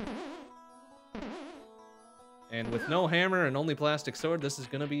 And with no hammer and only plastic sword, this is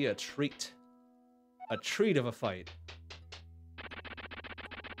gonna be a treat. a treat of a fight.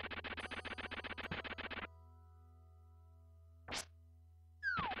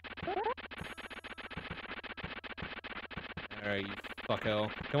 Alright, you fucko.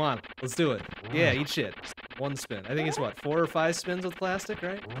 Come on, let's do it. Yeah, eat shit. One spin. I think it's what, 4 or 5 spins with plastic,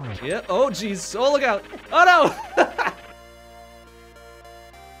 right? Yep. Oh, jeez. Oh, look out. Oh, no!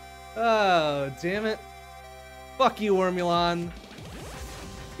 Oh, damn it. Fuck you, Wormulon.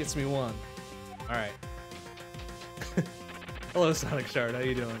 Gets me 1. Alright. Hello, Sonic Shard. How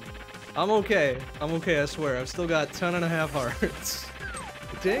you doing? I'm okay. I'm okay, I swear. I've still got 10.5 hearts.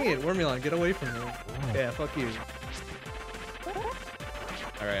 Dang it, Wormulon, get away from me. Yeah, fuck you.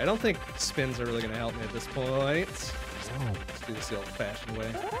 Alright, I don't think spins are really gonna help me at this point. Let's do this the old-fashioned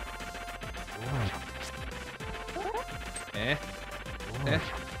way.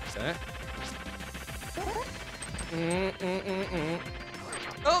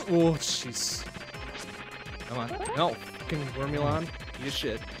 Oh, jeez. Come on. No, fucking Wormulon. Eat a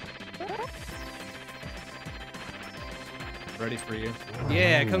shit. Ready for you.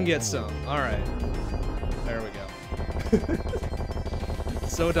 Yeah, come get some. Alright. There we go.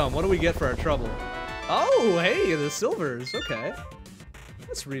 So dumb. What do we get for our trouble? Oh, hey, the silvers. Okay.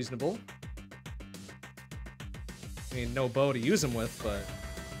 That's reasonable. I mean, no bow to use them with, but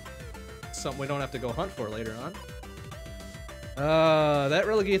something we don't have to go hunt for later on. That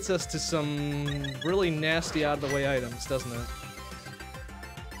relegates us to some really nasty out-of-the-way items, doesn't it?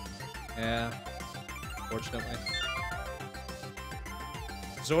 Yeah, fortunately.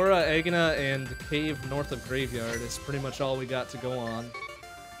 Zora, Agana, and Cave north of Graveyard is pretty much all we got to go on.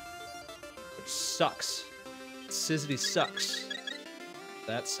 Which sucks. Sizzity sucks.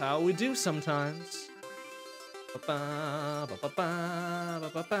 That's how we do sometimes.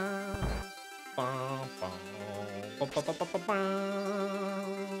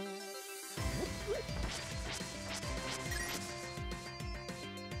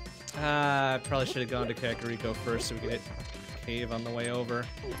 I probably should have gone to Kakariko first so we could hit Cave on the way over.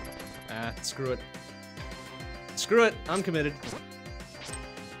 Screw it. Screw it, I'm committed.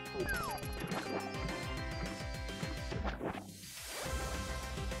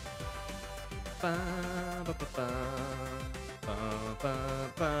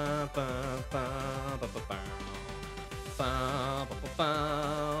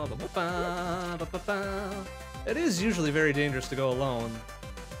 It is usually very dangerous to go alone,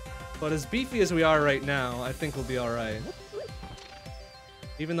 but as beefy as we are right now, I think we'll be alright.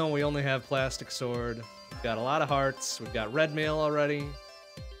 Even though we only have Plastic Sword, we've got a lot of hearts, we've got red mail already.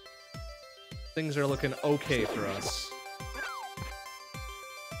 Things are looking okay for us.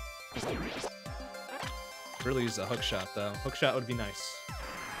 Really use a hookshot though. Hookshot would be nice.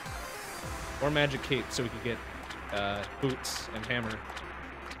 Or magic cape so we could get boots and hammer.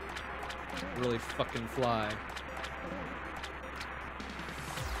 Really fucking fly.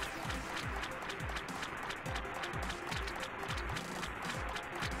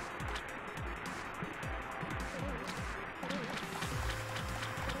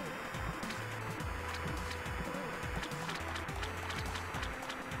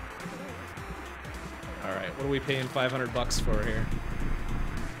 What are we paying 500 bucks for here?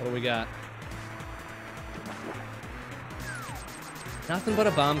 What do we got? Nothing but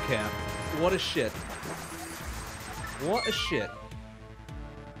a bomb cap. What a shit. What a shit.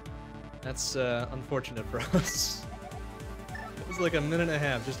 That's unfortunate for us. It was like a minute and a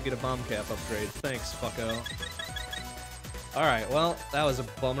half just to get a bomb cap upgrade. Thanks, fucko. Alright, well, that was a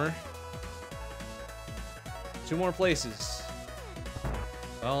bummer. 2 more places.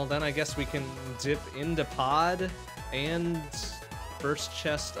 Well, then I guess we can dip into Pod and first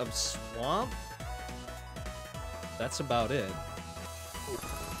chest of Swamp. That's about it.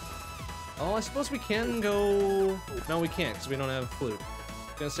 Oh, I suppose we can go... No, we can't, because we don't have Flute. I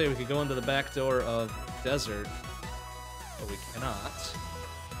was gonna say we could go into the back door of Desert, but we cannot.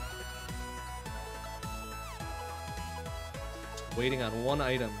 Just waiting on one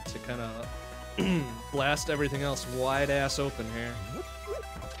item to kind of blast everything else wide-ass open here.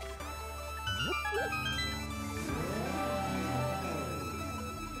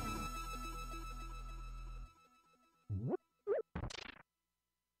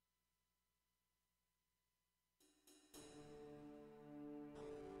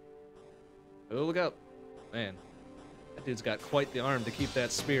 Oh, look out. Man, that dude's got quite the arm to keep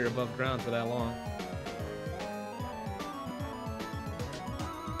that spear above ground for that long.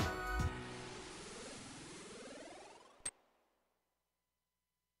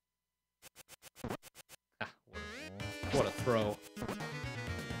 Ah, what a throw.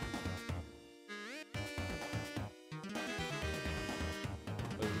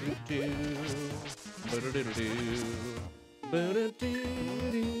 Alright,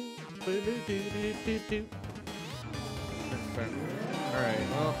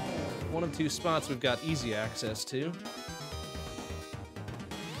 well, one of two spots we've got easy access to.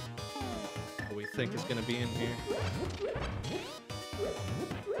 What we think is gonna be in here.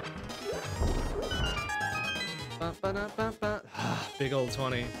 Big old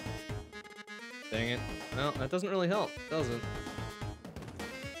 20. Dang it. Well, that doesn't really help, does it?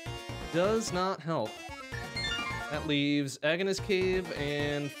 Does not help. That leaves Agnes Cave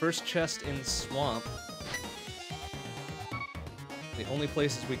and first chest in Swamp. The only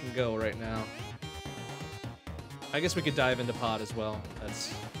places we can go right now. I guess we could dive into Pod as well.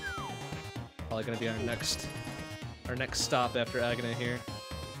 That's probably gonna be our next stop after Agnes here.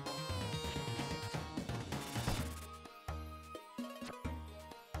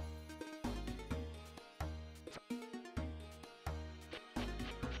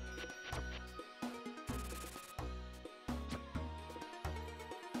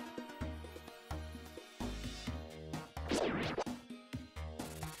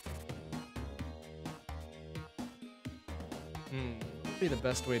 Be the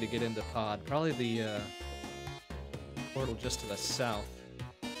best way to get into Pod. Probably the portal just to the south.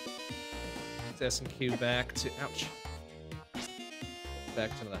 It's S&Q back to ouch.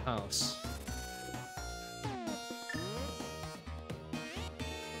 Back to the house.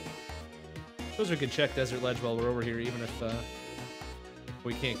 Suppose we could check Desert Ledge while we're over here, even if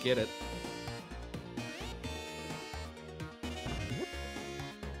we can't get it.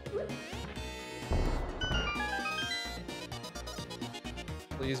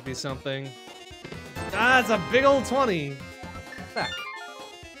 Please be something. Ah, it's a big old 20. Back.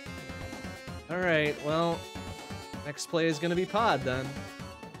 All right, well, next play is gonna be Pod then.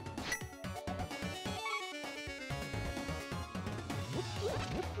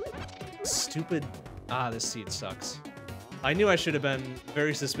 Stupid. Ah, this seed sucks. I knew I should have been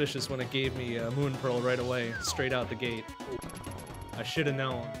very suspicious when it gave me a Moon Pearl right away, straight out the gate. I should have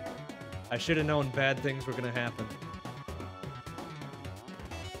known. I should have known bad things were gonna happen.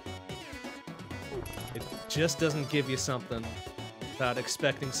 It just doesn't give you something without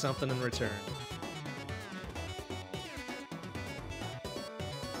expecting something in return.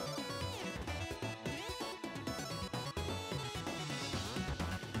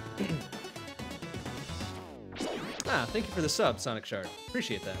 Thank you for the sub, Sonic Shard.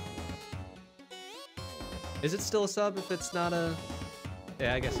 Appreciate that. Is it still a sub if it's not a...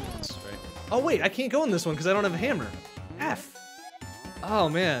 Yeah, I guess it is, right? Oh, wait, I can't go in this one because I don't have a hammer. F! Oh,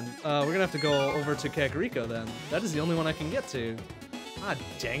 man. We're gonna have to go over to Kakariko then. That is the only one I can get to. Ah,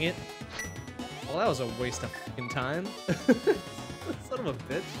 dang it. Well, that was a waste of fucking time. Son of a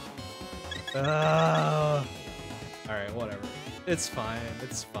bitch. Alright, whatever. It's fine.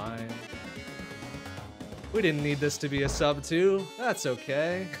 It's fine. We didn't need this to be a sub too. That's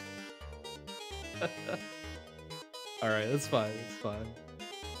okay. Alright, that's fine. It's fine.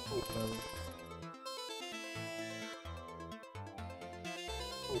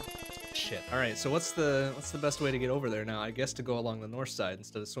 Shit. Alright, so what's the best way to get over there now? I guess to go along the north side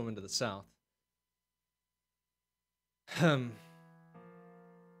instead of swimming to the south.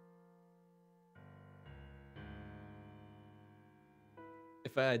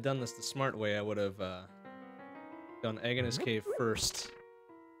 If I had done this the smart way, I would have done Agnes Cave first,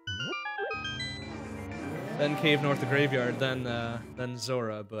 then Cave North of Graveyard, then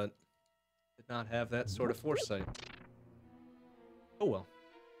Zora, but did not have that sort of foresight. Oh well.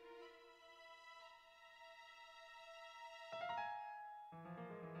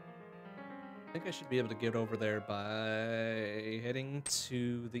 I think I should be able to get over there by heading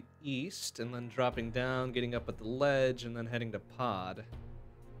to the east and then dropping down, getting up at the ledge, and then heading to Pod.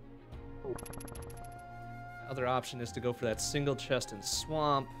 Other option is to go for that single chest in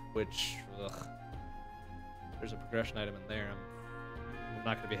Swamp, which, ugh, there's a progression item in there. I'm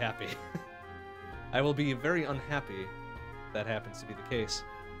not going to be happy. I will be very unhappy if that happens to be the case.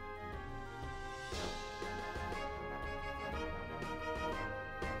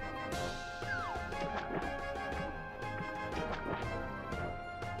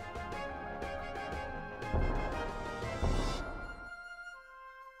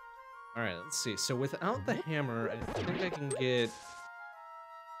 Alright, let's see. So without the hammer, I think I can get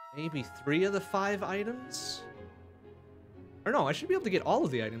maybe 3 of the 5 items? Or no, I should be able to get all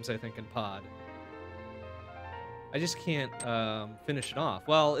of the items, I think, in Pod. I just can't finish it off.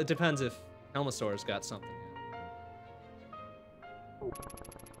 Well, it depends if Helmasaur's got something.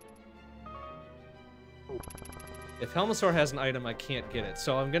 If Helmasaur has an item, I can't get it.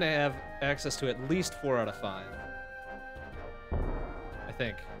 So I'm going to have access to at least 4 out of 5. I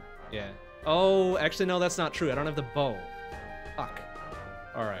think. Yeah. Oh, actually, no, that's not true. I don't have the bow. Fuck.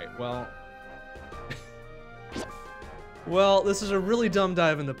 Alright, well... well, this is a really dumb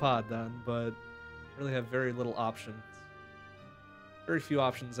dive in the pod, then, but I really have very little options. Very few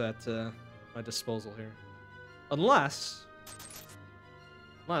options at my disposal here. Unless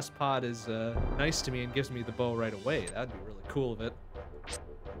pod is nice to me and gives me the bow right away. That'd be really cool of it.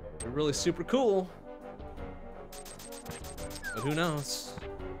 Be really super cool. But who knows?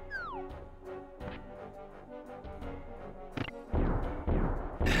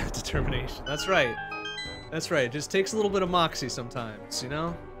 Determination. That's right. That's right. It just takes a little bit of moxie sometimes, you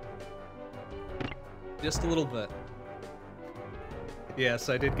know? Just a little bit. Yes,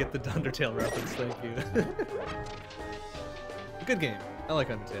 I did get the Undertale reference, thank you. Good game. I like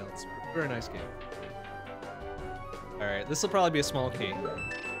Undertale. It's a very nice game. Alright, this will probably be a small key.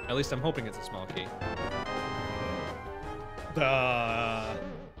 At least I'm hoping it's a small key.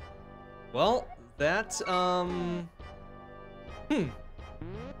 Well, that,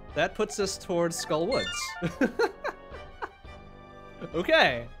 that puts us towards Skull Woods.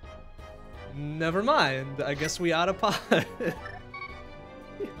 Okay. Never mind. I guess we out of pod.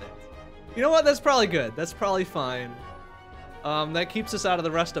 You know what? That's probably good. That's probably fine. That keeps us out of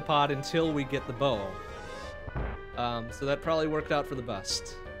the rest of pod until we get the bow. So that probably worked out for the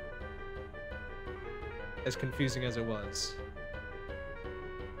best. As confusing as it was.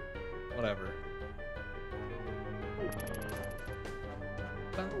 Whatever.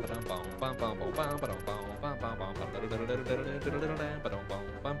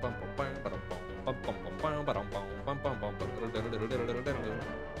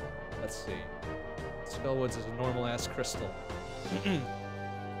 Let's see. Skullwoods is a normal-ass crystal.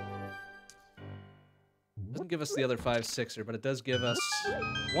 Doesn't give us the other 5/6er, but it does give us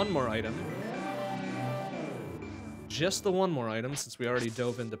one more item. Just the one more item, since we already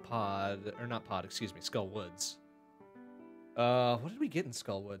dove into pod, or not pod, excuse me, Skullwoods. What did we get in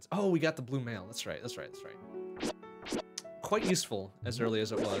Skullwoods? Oh, we got the blue mail. That's right, that's right, that's right. Quite useful as early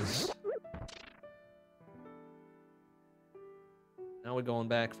as it was. Now we're going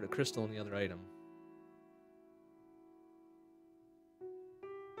back for the crystal and the other item.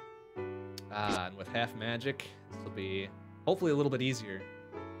 Ah, and with half magic, this will be hopefully a little bit easier.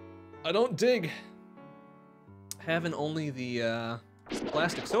 I don't dig having only the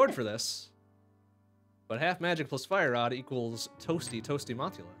plastic sword for this, but half magic plus fire rod equals toasty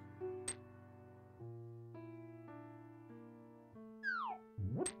Motula.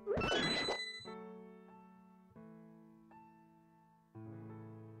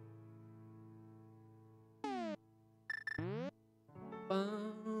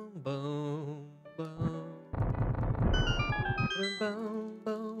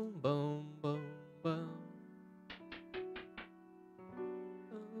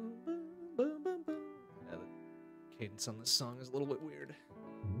 Cadence on this song is a little bit weird.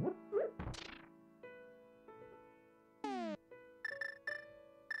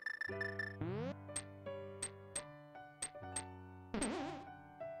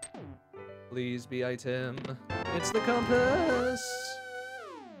 Please be item. It's the compass.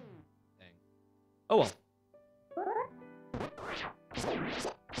 Dang. Oh well.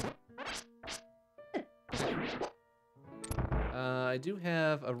 I do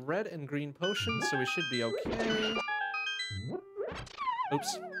have a red and green potion, so we should be okay.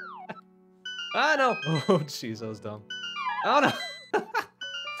 Oops. Ah, no! Oh, jeez, that was dumb. Oh, no!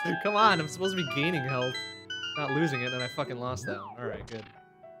 Come on, I'm supposed to be gaining health, not losing it, and I fucking lost that one. Alright, good.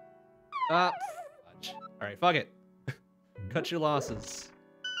 Ah, fudge. Alright, fuck it. Cut your losses.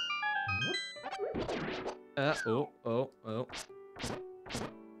 Oh.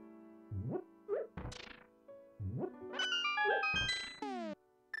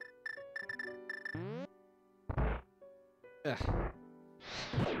 Ugh.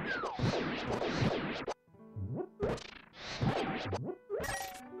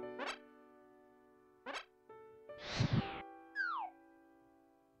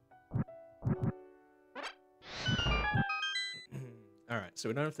 Alright, so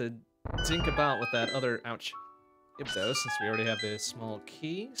we don't have to dink about with that other, ouch, Ibdo, since we already have the small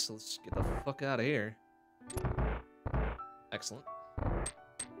key, so let's get the fuck out of here. Excellent.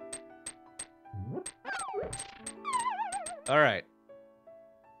 Alright.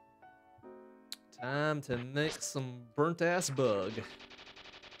 Time to make some burnt-ass bug.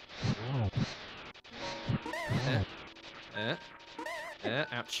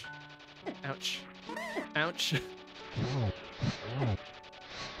 Ouch. Ouch. Ouch.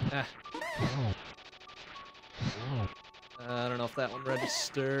 Ah. I don't know if that one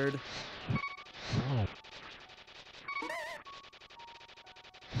registered.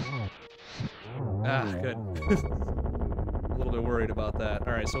 Ah, good. A little bit worried about that.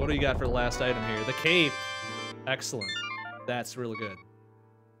 All right, so what do you got for the last item here? The cape. Excellent. That's really good.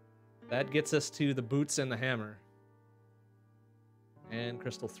 That gets us to the boots and the hammer. And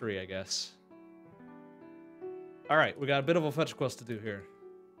crystal 3, I guess. All right, we got a bit of a fetch quest to do here.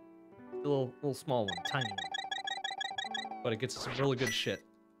 A little small one, tiny one. But it gets us some really good shit.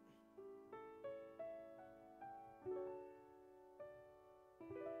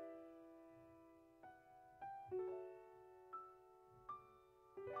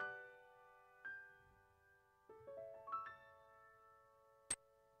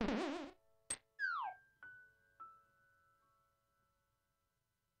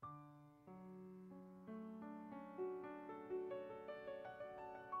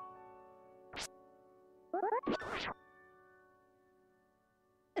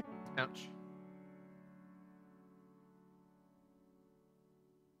 Ouch.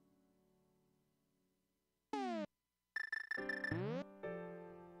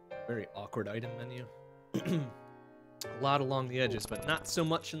 Very awkward item menu. A lot along the edges, but not so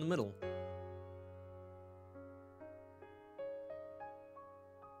much in the middle.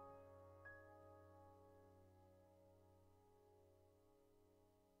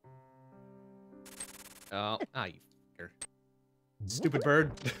 Oh, you fucker. Stupid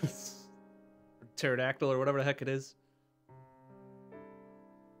bird. Pterodactyl or whatever the heck it is.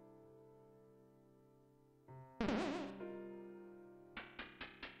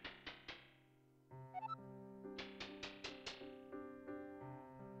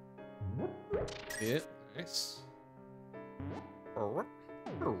 Yeah, nice. No.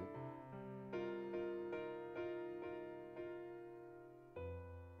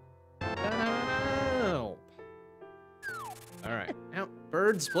 Alright. Now,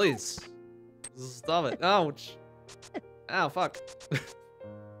 birds, please. Stop it. Ouch. Ow, fuck.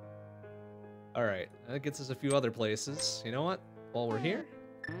 Alright, that gets us a few other places. You know what? While we're here,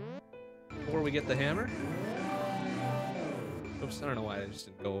 before we get the hammer. Oops, I don't know why I just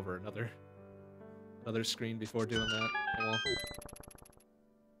didn't go over another screen before doing that. Oh, well.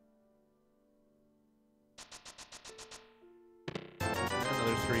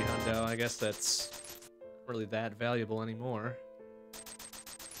 Another 3 hundo. I guess that's not really that valuable anymore.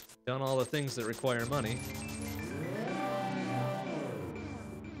 Done all the things that require money.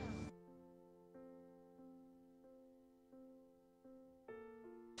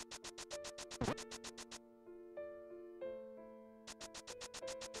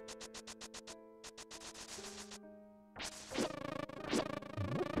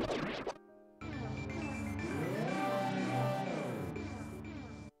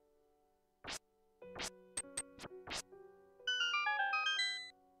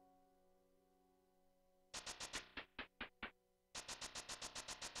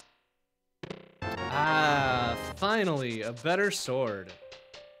 Ah, finally, a better sword.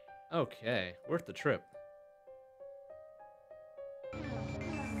 Okay, worth the trip.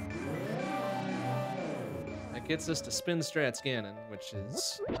 That gets us to Spin Strats Ganon, which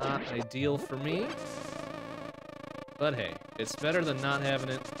is not ideal for me. But hey, it's better than not having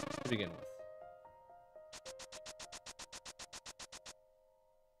it to begin with.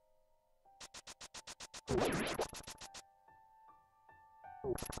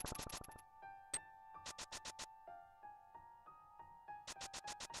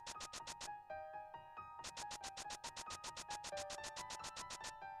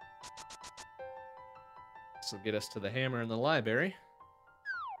 This will get us to the hammer in the library.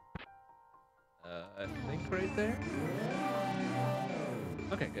 I think right there.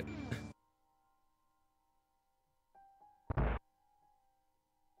 Okay, good.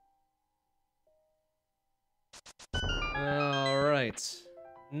 Alright.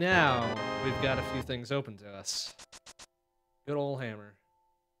 Now, we've got a few things open to us. Good old hammer.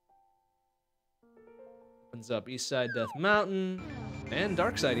 Opens up East Side Death Mountain, and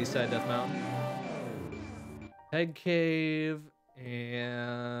Dark Side East Side Death Mountain. Peg Cave,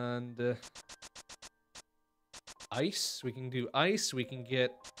 and... ice. We can do ice. We can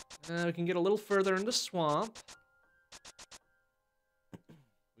get a little further into swamp.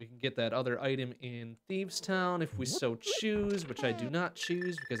 We can get that other item in Thieves Town if we so choose, which I do not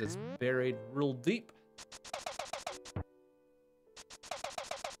choose because it's buried real deep.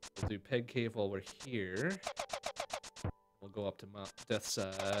 We'll do Peg Cave while we're here. We'll go up to Death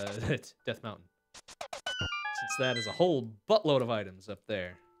Mountain. Since that is a whole buttload of items up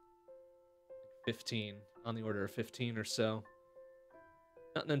there. 15, on the order of 15 or so.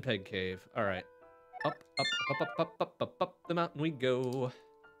 Nothing in Peg Cave. All right. Up the mountain we go.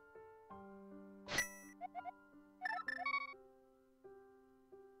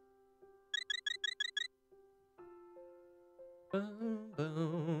 Boom,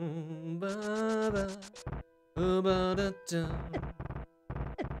 boom, ba, ba, ba, ba, da, da.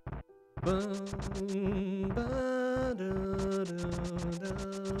 Boom, ba, da, da, da,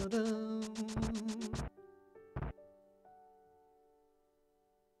 da.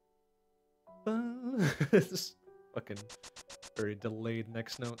 This fucking very delayed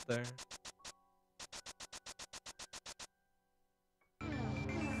next note there.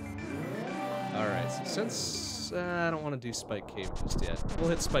 Alright, so since I don't want to do Spike Cave just yet, we'll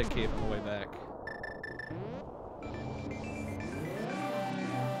hit Spike Cave on the way back.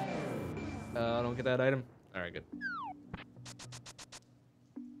 I don't get that item? Alright, good.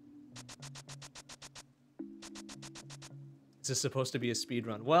 Is this supposed to be a speed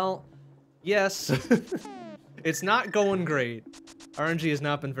run? Well, yes. It's not going great. RNG has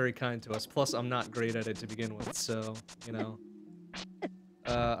not been very kind to us, plus I'm not great at it to begin with, so, you know.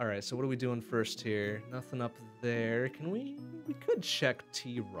 Alright, so what are we doing first here? Nothing up there. Can we could check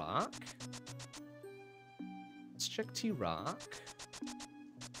T-Rock. Let's check T-Rock.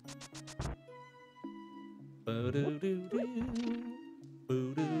 Oops,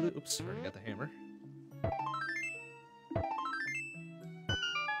 already got the hammer.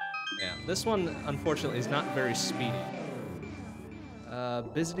 Yeah, this one, unfortunately, is not very speedy.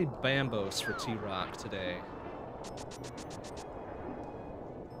 Busy Bambos for T-Rock today.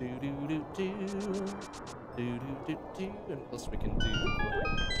 And plus we can do...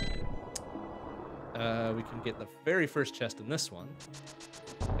 we can get the very first chest in this one.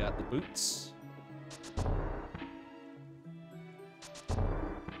 Got the boots.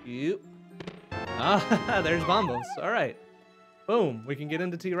 Yep. Ah, there's Bombos. All right. Boom, we can get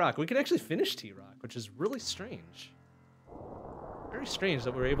into T-Rock. We can actually finish T-Rock, which is really strange. Very strange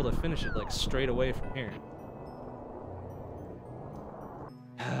that we're able to finish it, like, straight away from here.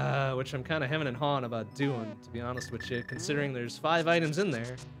 Which I'm kind of hemming and hawing about doing, to be honest with you, considering there's 5 items in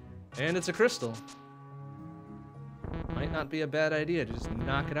there, and it's a crystal. Might not be a bad idea to just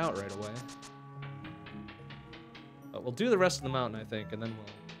knock it out right away. But we'll do the rest of the mountain, I think, and then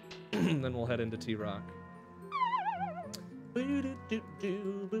we'll head into T-Rock. Big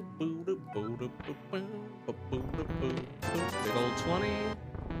old 20.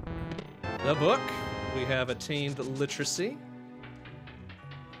 The book. We have attained literacy.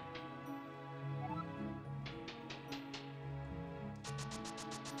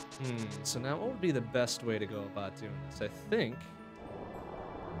 So now what would be the best way to go about doing this? I think...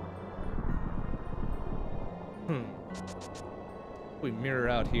 We mirror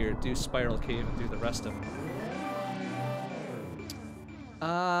out here, do Spiral Cave, and do the rest of it.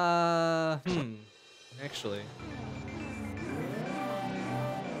 Actually.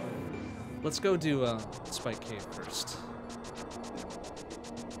 Let's go do, Spike Cave first.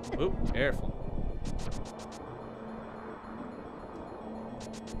 Oop, careful.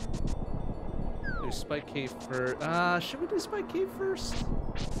 Do Spike Cave first. Should we do Spike Cave first?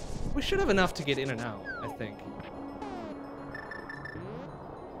 We should have enough to get in and out, I think.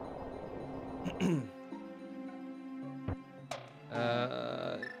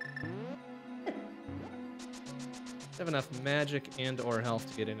 Have enough magic and or health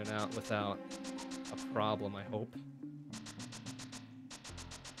to get in and out without a problem, I hope.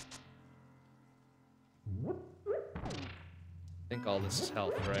 I think all this is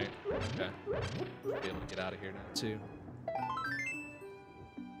health, right? Okay. Be able to get out of here now, too.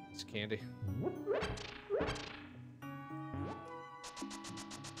 It's candy.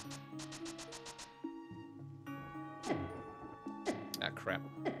 Ah, crap.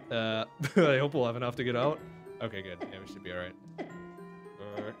 I hope we'll have enough to get out. Okay, good. Yeah, we should be alright.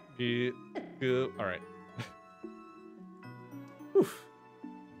 Alright.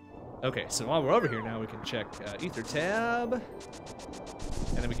 Okay, so while we're over here now, we can check Ether tab.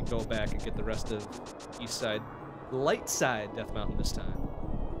 And then we can go back and get the rest of East Side, Light Side Death Mountain this time.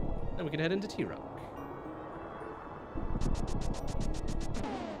 Then we can head into T-Rock.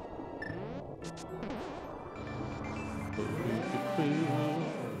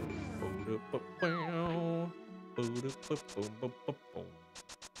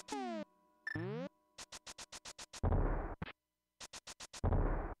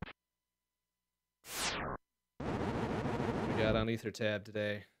 We got on Ether tab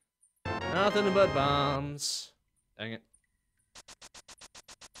today. Nothing but bombs. Dang it.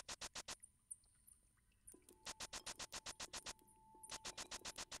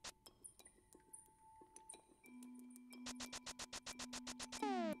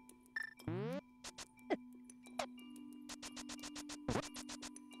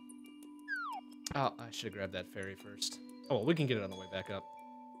 Oh, I should have grabbed that ferry first. Oh, well, we can get it on the way back up.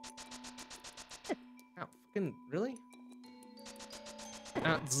 Ow, fucking, really?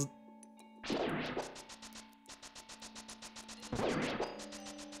 Ah, zzz.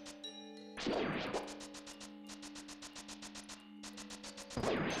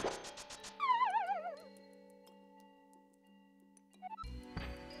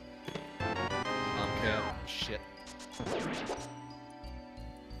 Okay, shit.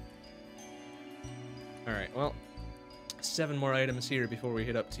 Alright, well, 7 more items here before we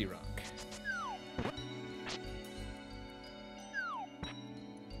hit up T-Rock.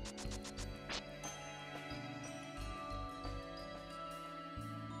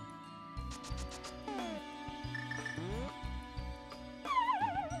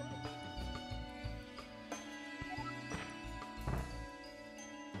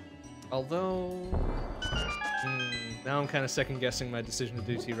 Although, now I'm kind of second-guessing my decision to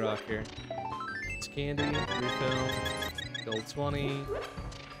do T-Rock here. It's candy, refill, gold 20.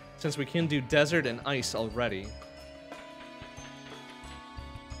 Since we can do desert and ice already.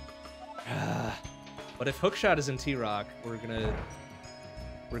 But if Hookshot is in T-Rock, we're gonna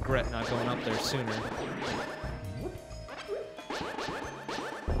regret not going up there sooner.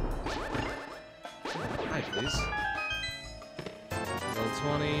 Hi, please. Gold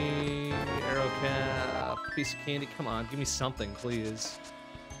 20, arrow cap, piece of candy. Come on, give me something, please.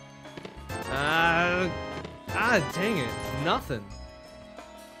 Dang it. Nothing.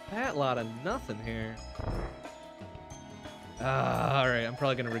 That lot of nothing here. Alright, I'm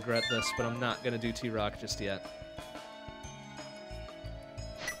probably gonna regret this, but I'm not gonna do T-Rock just yet.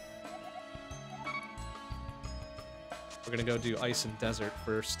 We're gonna go do ice and desert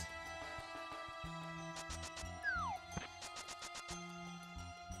first.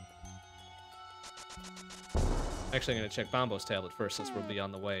 Actually, I'm gonna check Bombo's tablet first since we'll be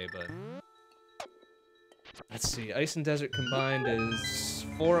on the way, but... Let's see, ice and desert combined is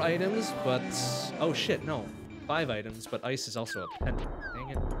 4 items, but... Oh shit, no. 5 items, but ice is also a pendant. Dang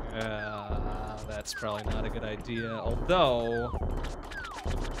it. That's probably not a good idea, although...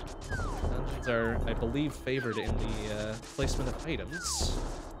 Dungeons are, I believe, favored in the placement of items.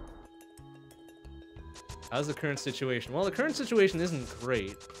 How's the current situation? Well, the current situation isn't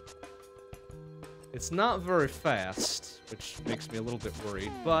great. It's not very fast, which makes me a little bit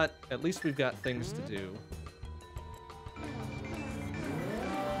worried, but at least we've got things to do.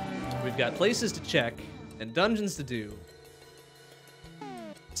 We've got places to check and dungeons to do.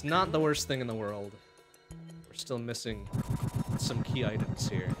 It's not the worst thing in the world. We're still missing some key items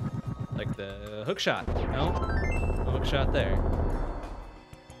here, like the hookshot. No hookshot there.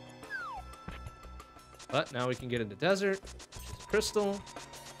 But now we can get into desert, which is crystal.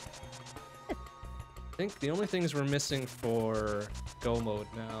 I think the only things we're missing for go mode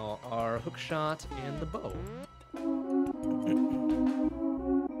now are hookshot and the bow.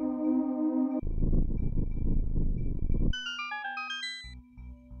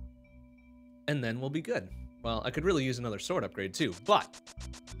 And then we'll be good. Well, I could really use another sword upgrade too, but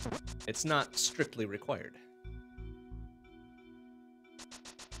it's not strictly required.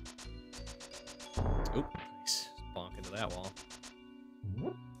 Oop, nice. Bonk into that wall.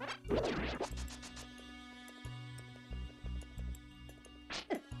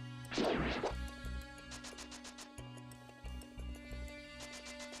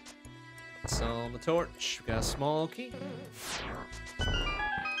 So on the torch, we got a small key.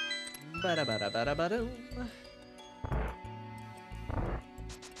 Ba-da-ba-da-ba-da-ba-doom.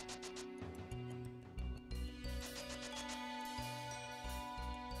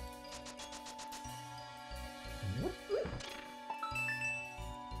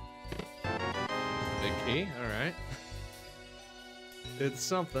 Big key, alright. It's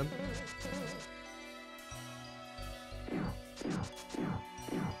something.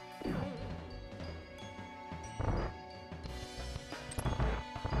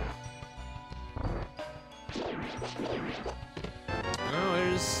 Oh,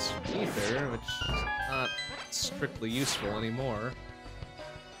 there's ether, which is not strictly useful anymore.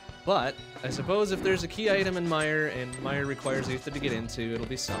 But I suppose if there's a key item in Mire, and Mire requires ether to get into, it'll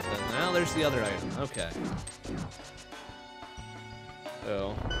be something. Now there's the other item. Okay.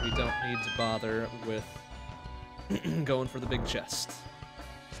 So we don't need to bother with going for the big chest.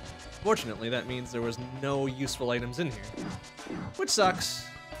 Fortunately, that means there was no useful items in here, which sucks.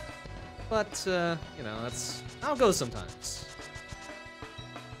 But, you know, that's how it goes sometimes.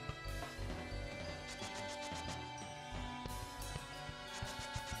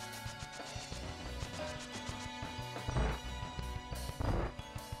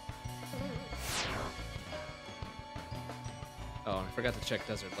 Oh, I forgot to check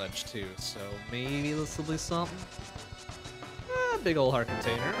Desert Ledge too, so maybe this will be something. Big ol' heart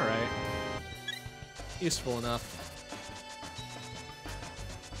container, alright. Useful enough.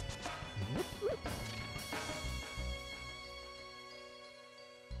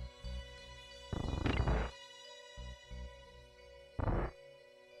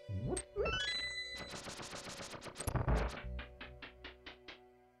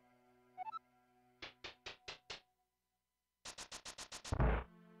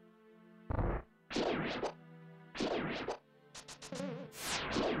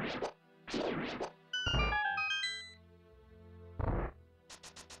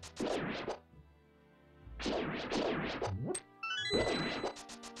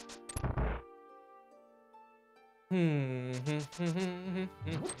 Oh,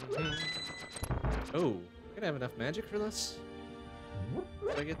 I could have enough magic for this.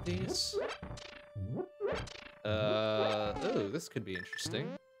 Did I get these? Oh, this could be interesting.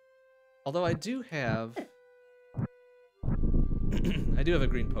 Although I do have... I do have a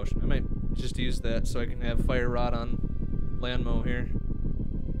green potion. I might just use that so I can have Fire Rod on Landmo here.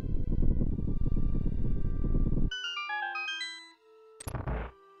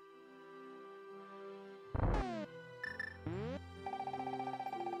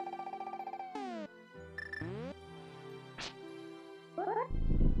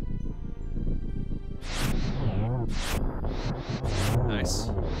 Nice.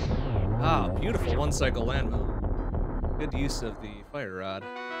 Ah, beautiful one-cycle Landmo. Good use of the Fire Rod.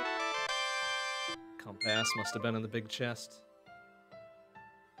 Compass must have been in the big chest.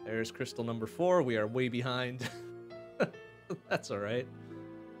 There's crystal number 4. We are way behind. That's alright.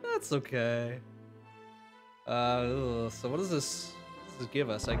 That's okay. So what does this give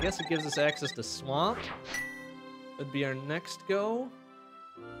us? I guess it gives us access to Swamp. Would be our next go.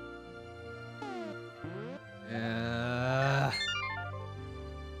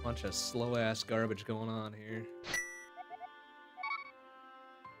 Bunch of slow-ass garbage going on here.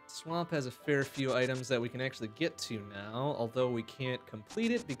 Swamp has a fair few items that we can actually get to now, although we can't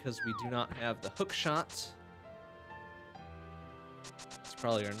complete it because we do not have the hook shot. It's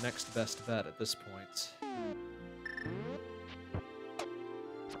probably our next best bet at this point.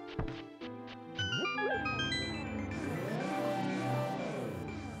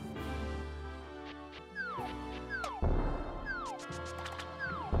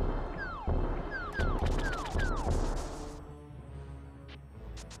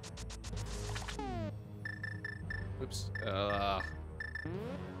 Oops.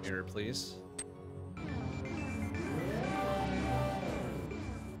 Mirror, please.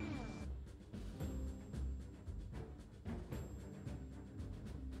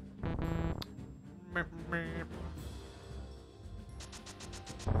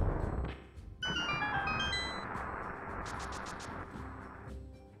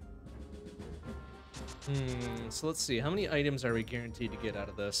 So let's see. How many items are we guaranteed to get out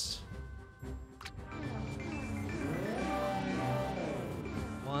of this?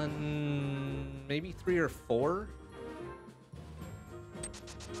 1, maybe 3 or 4?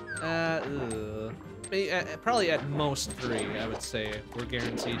 Probably at most 3, I would say, we're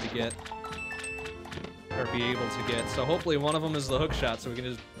guaranteed to get, or be able to get. So hopefully one of them is the hook shot, so we can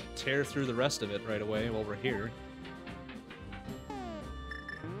just tear through the rest of it right away while we're here.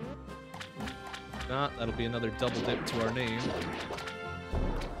 If not, that'll be another double dip to our name.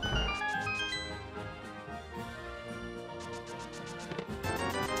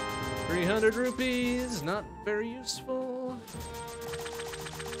 ₹300, not very useful.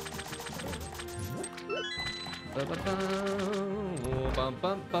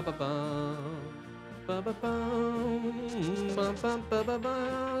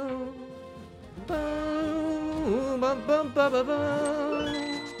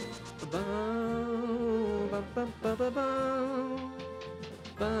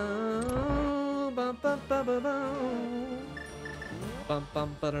 Bum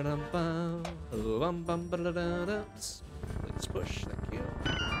bum ba da dum bum. Bum bum ba da da da. Please push, thank you.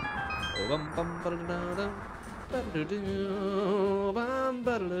 Bum bum ba da da da. Ba da do. Bum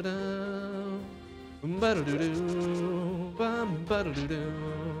ba da da. Ba da do. Bum ba da do.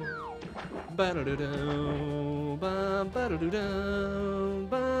 Ba da do. Bum ba da do.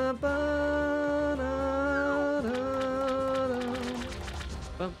 Ba ba da da.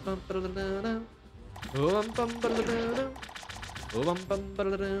 Bum bum ba da da. Bum bum ba da da. Bum bum ba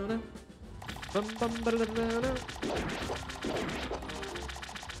da da. Bum bum ba da da.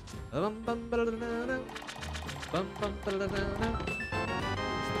 Bum bum ba da da. Bum bum ba da da.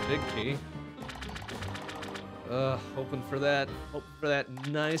 Big key. Hoping for that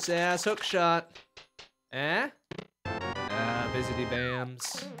nice ass hook shot. Eh? Busy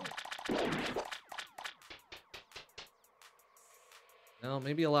bams. Well,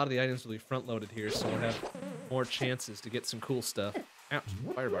 maybe a lot of the items will be front-loaded here, so we'll have more chances to get some cool stuff. Ouch,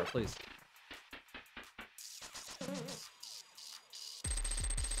 firebar, please.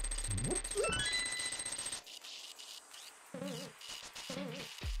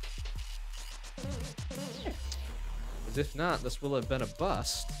 As if not, this will have been a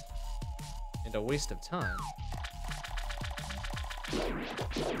bust and a waste of time.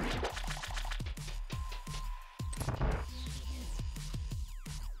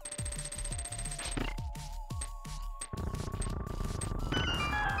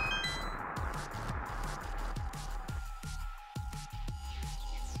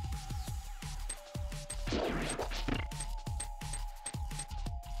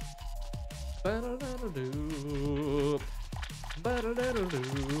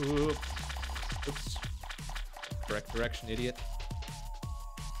 Oops. Correct direction, idiot.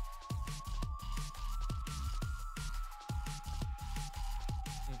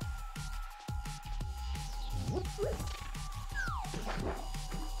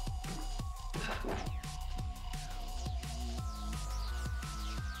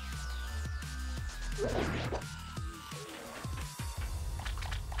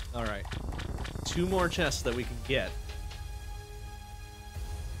 All right, 2 more chests that we can get.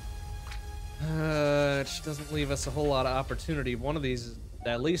 Which doesn't leave us a whole lot of opportunity. One of these,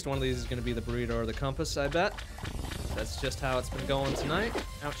 at least one of these is going to be the burrito or the compass, I bet. That's just how it's been going tonight.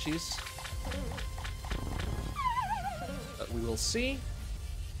 Ouchies. But we will see.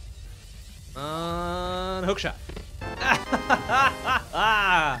 Hook shot.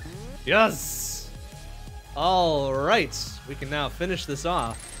 Yes! All right, we can now finish this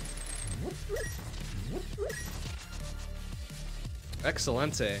off.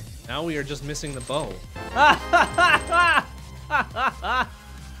 Excelente. Now we are just missing the bow.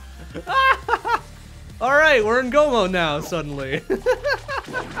 All right, we're in go mode now, suddenly.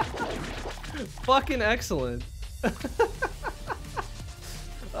 Fucking excellent.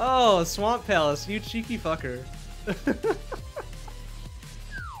 Oh, Swamp Palace, you cheeky fucker.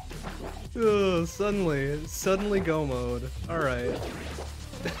 Oh, suddenly go mode. All right.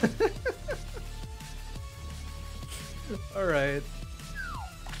 All right.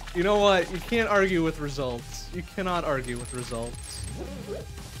 You know what? You can't argue with results. You cannot argue with results.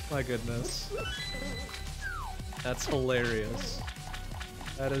 My goodness. That's hilarious.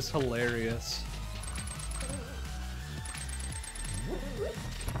 That is hilarious.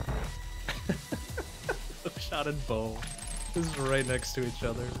 Hookshot and bow. This is right next to each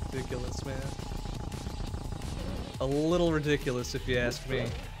other. Ridiculous, man. A little ridiculous, if you ask me.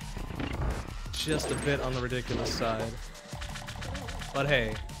 Just a bit on the ridiculous side. But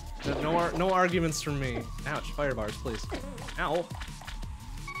hey, no arguments from me. Ouch, fire bars, please. Ow.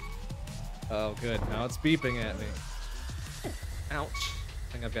 Oh, good. Now it's beeping at me. Ouch.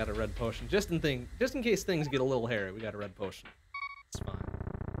 I think I've got a red potion. Just in case things get a little hairy, we got a red potion. It's fine.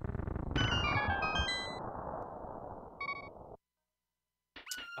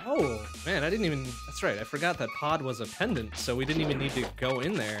 Oh, man, I didn't even... That's right, I forgot that pod was a pendant, so we didn't even need to go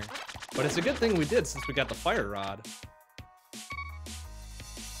in there. But it's a good thing we did, since we got the fire rod.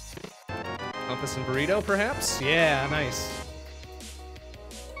 Compass and burrito, perhaps? Yeah, nice.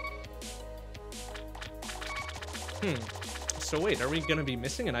 So wait, are we gonna be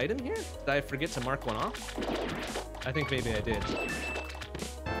missing an item here? Did I forget to mark one off? I think maybe I did.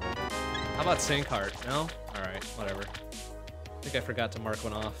 How about Sink Heart? No? Alright, whatever. I think I forgot to mark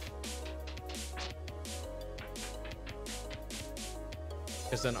one off.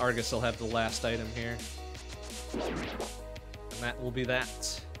 Because then Argus will have the last item here. And that will be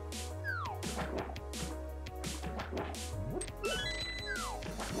that.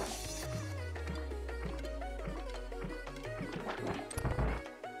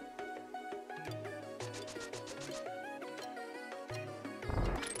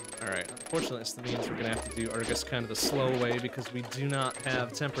 Alright, unfortunately this means we're gonna have to do Argus kind of the slow way because we do not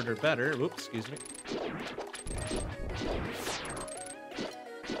have Tempered or Better. Whoops, excuse me.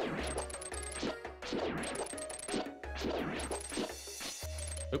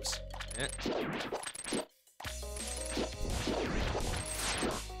 Oops. Eh.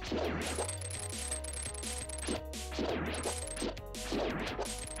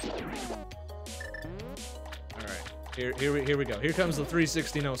 Alright, here we go. Here comes the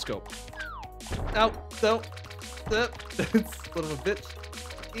 360 no scope. Ow, no. It's a little bitch.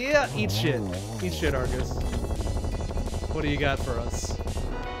 Yeah, eat shit. Eat shit, Argus. What do you got for us?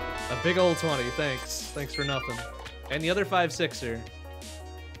 A big old 20, thanks. Thanks for nothing. And the other 5/6er,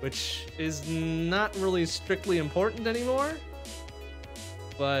 which is not really strictly important anymore,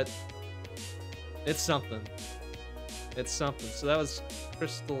 but it's something. It's something. So that was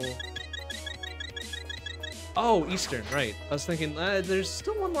crystal. Oh, Eastern, right. I was thinking, there's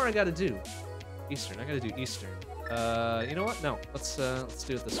still one more I gotta do. Eastern, I gotta do Eastern. You know what? No, let's do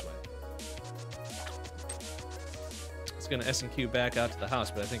it this way. It's gonna S&Q back out to the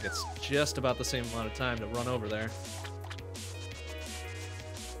house, but I think it's just about the same amount of time to run over there.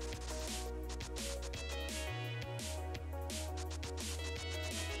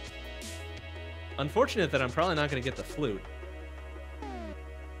 Unfortunate that I'm probably not gonna get the flute.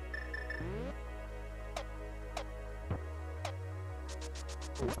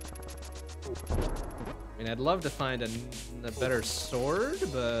 I mean, I'd love to find a better sword,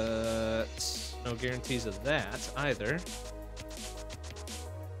 but no guarantees of that either.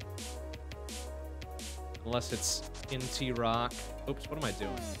 Unless it's in T-Rock. Oops, what am I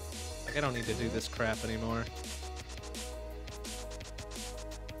doing? Like, I don't need to do this crap anymore.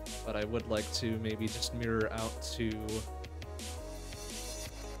 But I would like to maybe just mirror out to...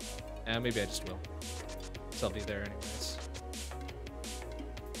 maybe I just will. So I'll be there anyways.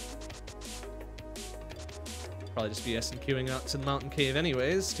 Probably just be SNQing out to the mountain cave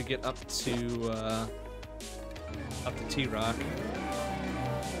anyways to get up to T-Rock.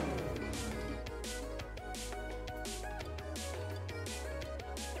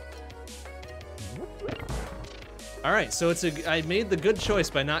 All right, so I made the good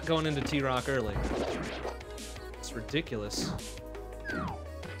choice by not going into T-Rock early. It's ridiculous.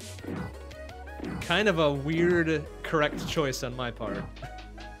 Kind of a weird correct choice on my part.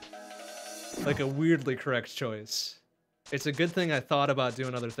 Like a weirdly correct choice. It's a good thing I thought about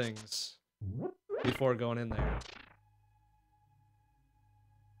doing other things before going in there.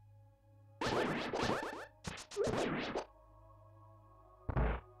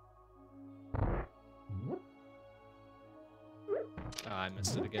 I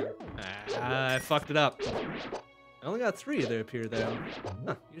missed it again. I fucked it up. I only got 3 that appear though.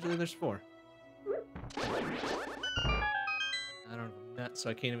 Huh, usually there's 4. I don't have a net, so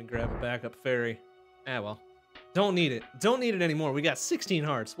I can't even grab a backup fairy. Ah, well. Don't need it. Don't need it anymore. We got 16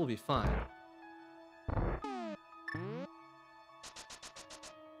 hearts. We'll be fine.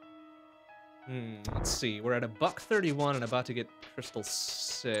 Let's see. We're at $1.31 and about to get Crystal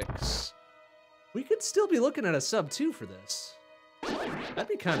 6. We could still be looking at a sub 2 for this. That'd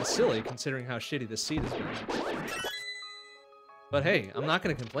be kind of silly considering how shitty this seed has been. But hey, I'm not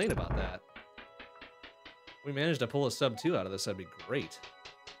going to complain about that. If we managed to pull a sub 2 out of this, that'd be great.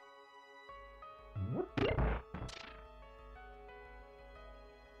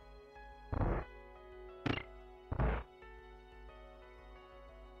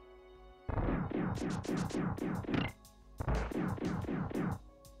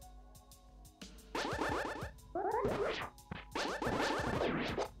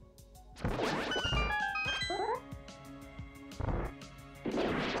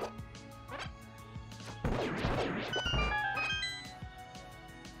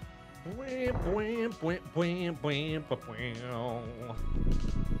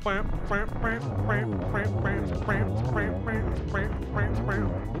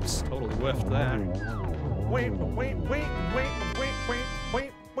 Oops, totally whiffed that.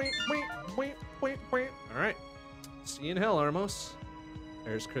 Alright. See you in hell, Armos.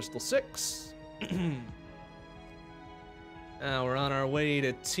 There's Crystal 6. Now we're on our way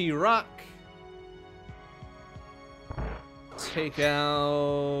to T-Rock. Take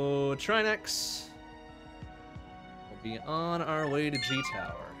out Trinex. We'll be on our way to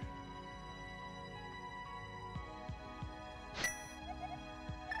G-Tower.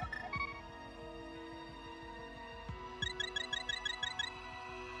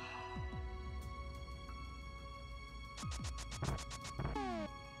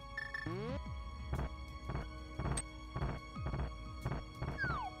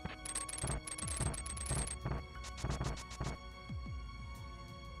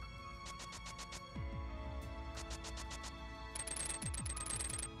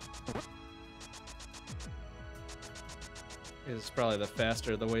 Is probably the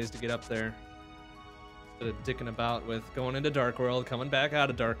faster of the ways to get up there. Instead of dicking about with going into Dark World, coming back out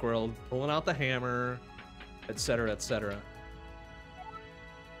of Dark World, pulling out the hammer, etc., etc.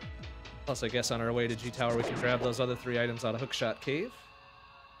 Plus, I guess on our way to G-Tower, we can grab those other 3 items out of Hookshot Cave.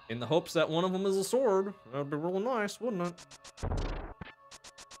 In the hopes that one of them is a sword. That'd be real nice, wouldn't it?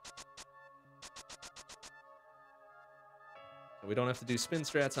 We don't have to do spin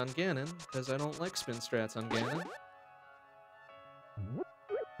strats on Ganon, because I don't like spin strats on Ganon.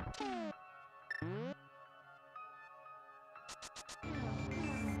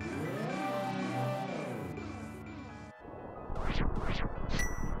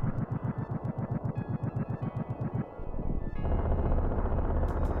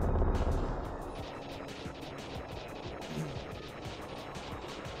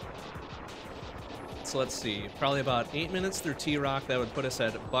 So let's see, probably about 8 minutes through T-Rock. That would put us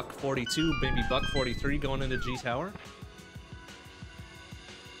at $1.42, maybe $1.43 going into G-Tower.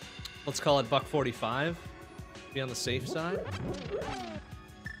 Let's call it $1.45. Be on the safe side.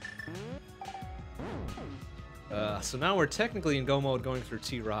 So now we're technically in go mode going through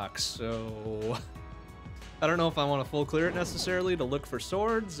T-Rock, so I don't know if I want to full clear it necessarily to look for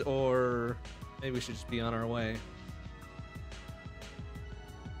swords, or maybe we should just be on our way.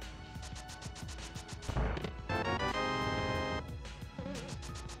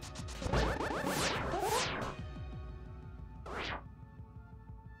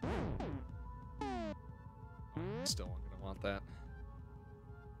 with that.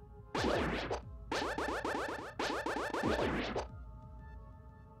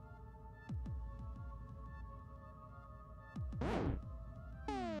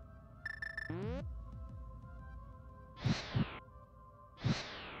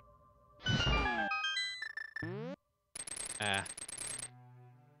 Ah.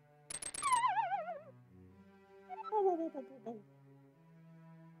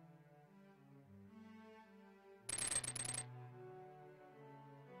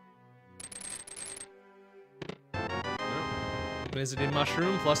 Visiting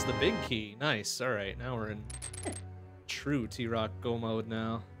mushroom plus the big key. Nice. All right, now we're in true T-Rock go mode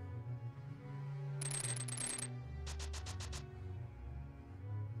now.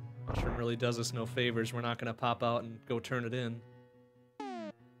 Mushroom really does us no favors. We're not gonna pop out and go turn it in.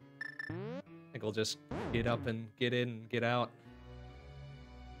 I think we'll just get up and get in and get out.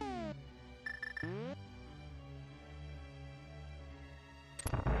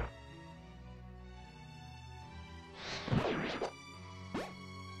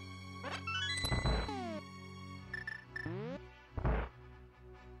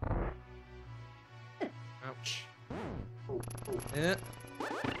 Ouch. Yeah.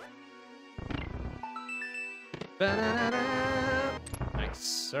 Ba-da-da-da.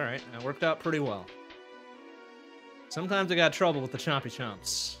 Nice. All right, that worked out pretty well. Sometimes I got trouble with the chompy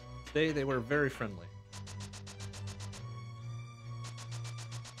chomps. Today they were very friendly.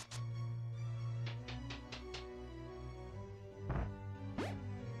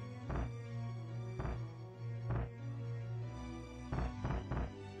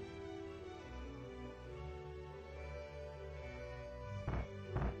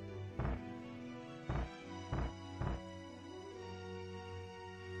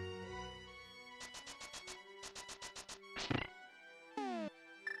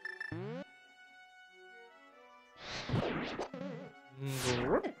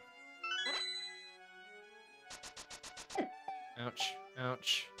 Ouch,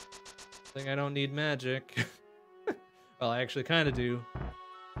 ouch. I think I don't need magic. Well, I actually kind of do,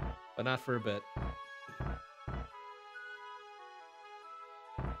 but not for a bit.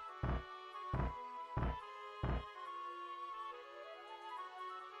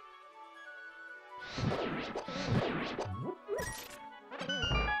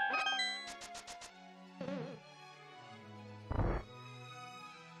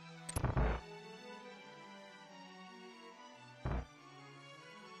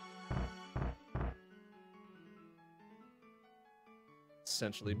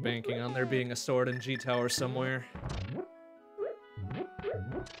 Essentially banking on there being a sword in G Tower somewhere.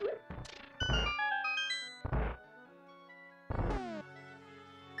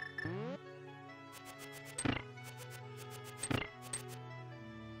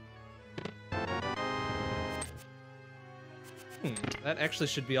 That actually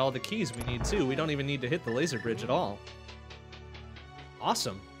should be all the keys we need too. We don't even need to hit the laser bridge at all.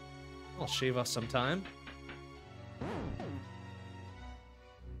 Awesome. I'll shave off some time.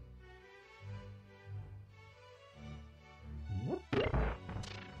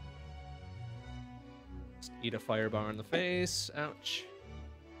 Eat a firebar in the face. Ouch.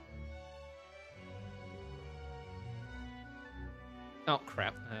 Oh,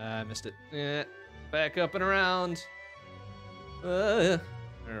 crap. I missed it. Yeah. Back up and around. There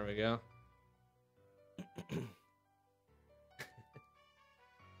we go.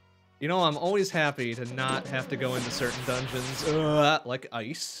 You know, I'm always happy to not have to go into certain dungeons, like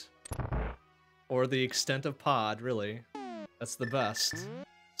ice. Or the extent of pod, really. That's the best.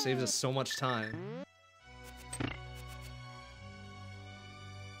 Saves us so much time.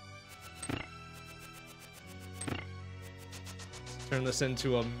 Turn this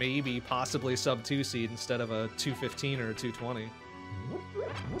into a maybe, possibly sub 2 seed instead of a 215 or a 220.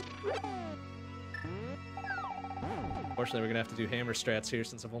 Unfortunately, we're gonna have to do hammer strats here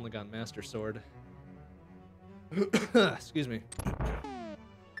since I've only got Master Sword. Excuse me.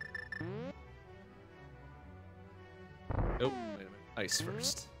 Oh, wait a minute. Ice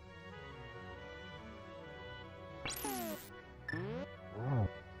first.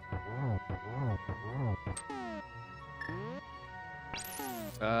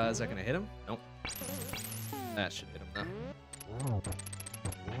 Is that gonna hit him? Nope. That should hit him now.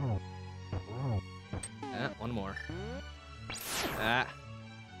 Ah, one more. Ah.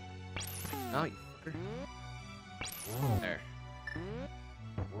 Oh, you fucker. There.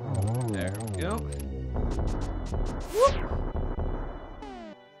 There we go. Whoop.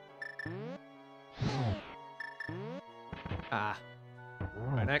 Ah.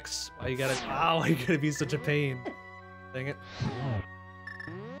 Alright, next. Why you gotta. Oh, why you gotta be such a pain? Dang it.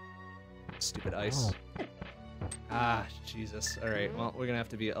 Stupid ice. Ah, Jesus. Alright, well, we're gonna have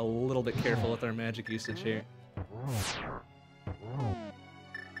to be a little bit careful with our magic usage here.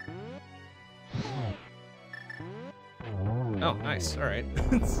 Oh, nice. Alright.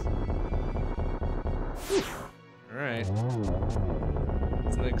 Alright.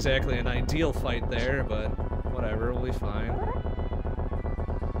 It's not exactly an ideal fight there, but whatever, we'll be fine.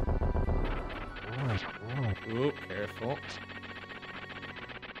 Ooh, careful.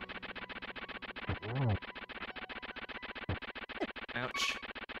 Ouch.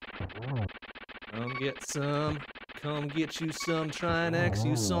 Come get some. Come get you some. Try and X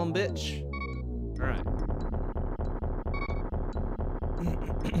you some bitch. Alright.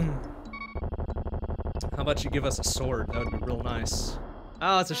 How about you give us a sword? That would be real nice.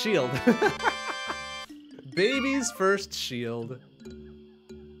 Oh, it's a shield. Baby's first shield.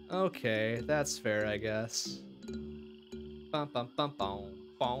 Okay, that's fair, I guess. Bum bum bum bum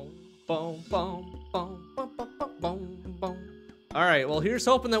bum bum bum bum bum bum bum bum. Alright, well here's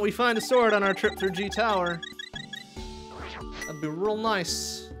hoping that we find a sword on our trip through G Tower. That'd be real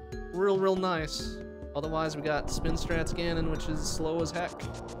nice. Real nice. Otherwise we got Spin Strats Ganon, which is slow as heck.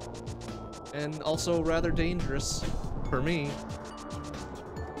 And also rather dangerous for me.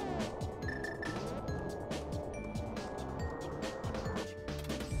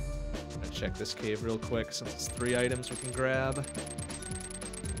 Check this cave real quick since it's 3 items we can grab.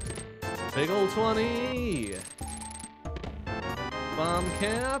 Big ol' 20! Bomb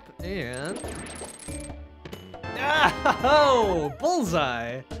cap and... Oh!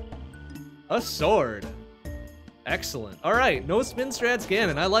 Bullseye! A sword. Excellent. Alright, no Spin Strats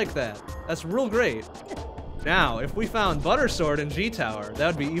Ganon. I like that. That's real great. Now, if we found Butter Sword in G Tower, that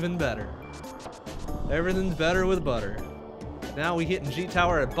would be even better. Everything's better with butter. Now we hit in G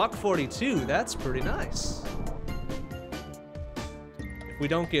Tower at $1.42. That's pretty nice. If we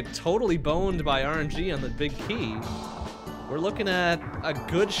don't get totally boned by RNG on the big key, we're looking at a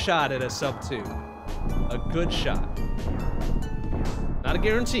good shot at a sub 2. A good shot. Not a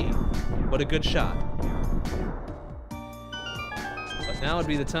guarantee, but a good shot. But now would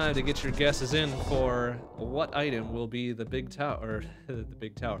be the time to get your guesses in for what item will be the big tower, or the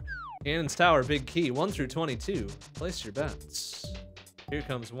big tower. Ganon's Tower, big key, 1 through 22. Place your bets. Here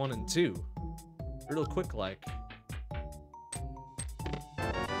comes 1 and 2. Real quick like. And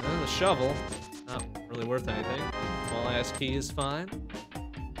then the shovel. Not really worth anything. Small ass key is fine.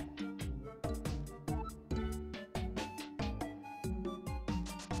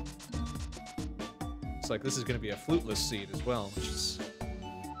 Looks like this is gonna be a fluteless seed as well, which is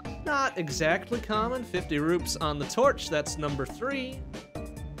not exactly common. 50 roops on the torch, that's number 3.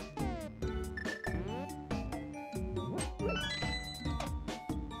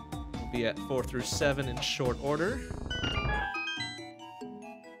 Be at 4 through 7 in short order.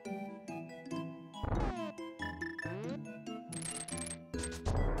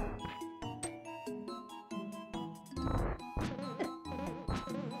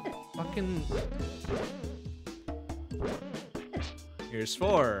 Fucking... Here's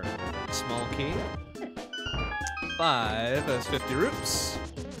 4. Small key. 5 is 50 roops.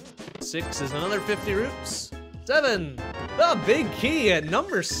 6 is another 50 roops. 7! The big key at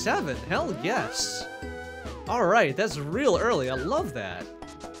number 7. Hell yes. Alright, that's real early. I love that.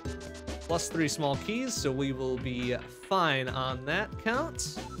 Plus 3 small keys, so we will be fine on that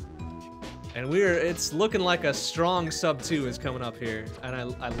count. And it's looking like a strong sub 2 is coming up here. And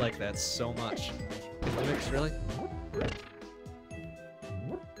I like that so much. Mix, really?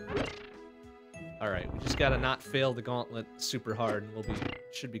 Alright, we just gotta not fail the gauntlet super hard and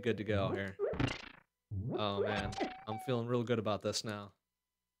should be good to go here. Oh man, I'm feeling real good about this now.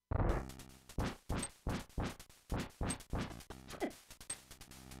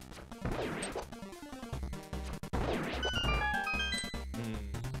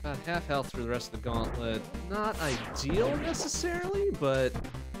 About half health through the rest of the gauntlet. Not ideal necessarily, but...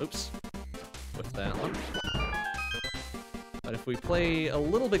 Oops. With that one. But if we play a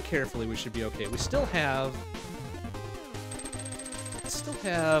little bit carefully, we should be okay. We still have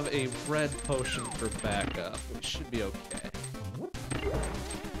a red potion for backup. We should be okay.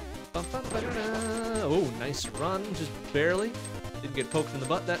 Oh, nice run, just barely. Didn't get poked in the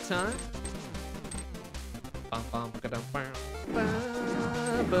butt that time.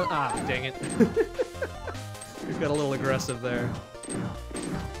 Ah, dang it. We got a little aggressive there.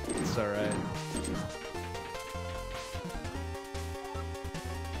 It's alright.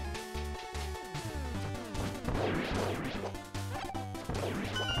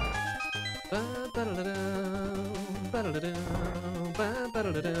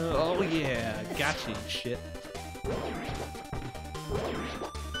 Oh yeah, gotcha, shit.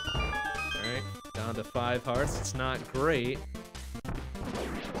 Alright, Down to 5 hearts. It's not great.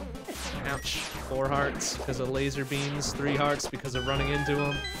 Ouch. 4 hearts because of laser beams. 3 hearts because of running into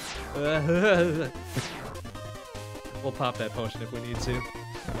them. We'll pop that potion if we need to.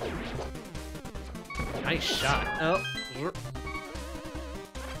 Nice shot. Oh.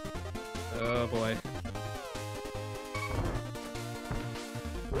 Oh boy.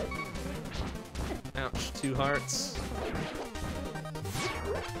 Ouch. 2 hearts.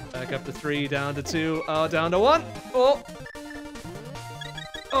 Back up to 3, down to 2. Oh, down to 1. Oh.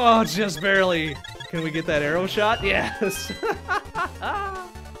 Oh, just barely. Can we get that arrow shot? Yes.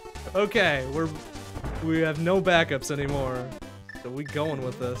 Okay, we have no backups anymore. So we going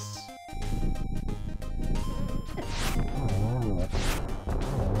with this.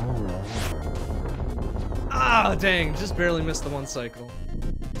 Ah, dang, just barely missed the 1 cycle.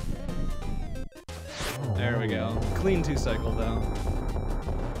 There we go. Clean 2 cycle though.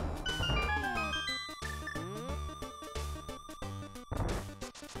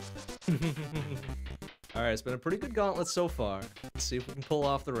 Alright, it's been a pretty good gauntlet so far. Let's see if we can pull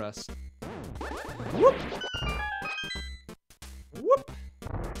off the rest. Whoop! Whoop!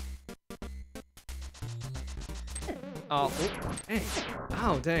 Oh, whoop. Dang.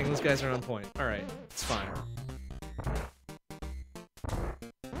 Oh, dang, those guys are on point. Alright, it's fine.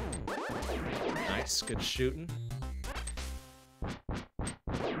 Nice, good shooting.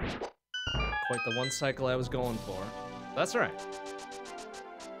 Quite the 1 cycle I was going for. That's alright.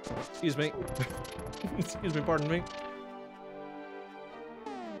 Excuse me. Excuse me, pardon me.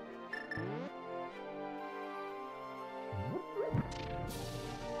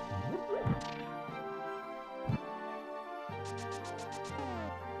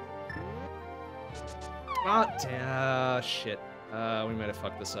 Oh, shit. We might have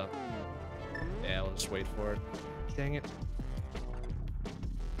fucked this up. Yeah, we'll just wait for it. Dang it.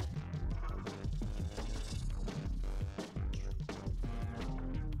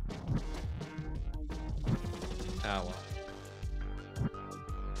 Ah, well.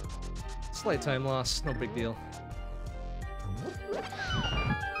 Slight time loss, no big deal.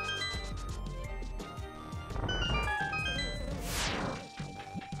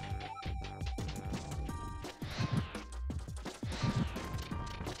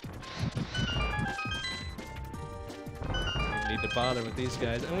 Need to bother with these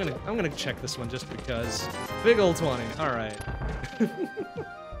guys. I'm gonna check this one just because. Big old 20. All right.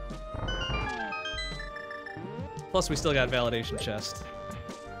 Plus, we still got validation chest.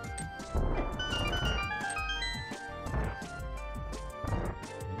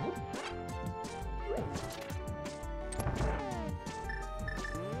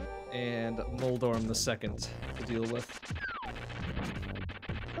 And Moldorm the second to deal with.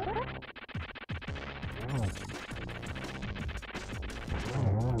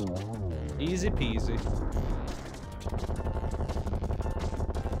 Easy peasy.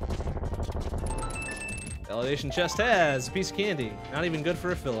 Validation chest has a piece of candy. Not even good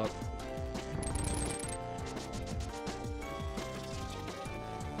for a fill-up.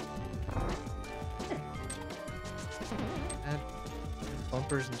 Add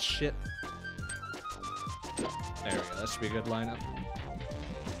bumpers and shit. There we go. That should be a good lineup.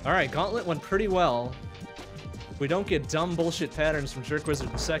 Alright, Gauntlet went pretty well. If we don't get dumb bullshit patterns from Jerk Wizard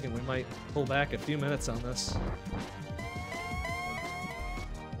II, we might pull back a few minutes on this.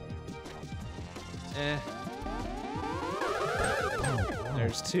 Eh.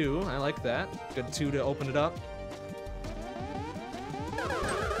 There's 2. I like that. Good 2 to open it up.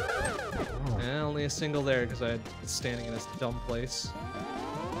 Only a single there because I was standing in this dumb place.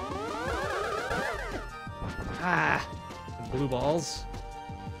 Ah! Blue balls.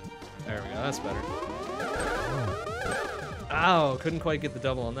 There we go. That's better. Ow! Couldn't quite get the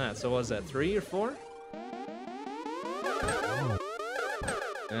double on that. So what was that? 3 or 4?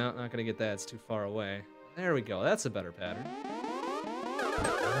 No, not gonna get that. It's too far away. There we go. That's a better pattern.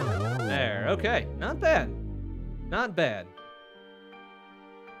 There. Okay. Not bad. Not bad.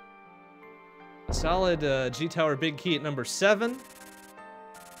 A solid G-Tower Big Key at number 7.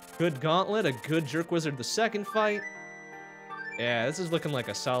 Good Gauntlet. A good Jerk Wizard the second fight. Yeah, this is looking like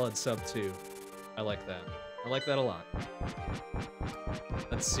a solid sub 2. I like that. I like that a lot.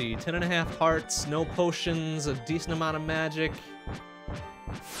 Let's see. 10.5 hearts. No potions. A decent amount of magic.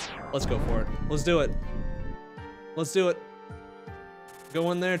 Let's go for it. Let's do it. Let's do it.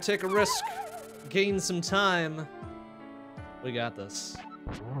 Go in there, take a risk, gain some time. We got this.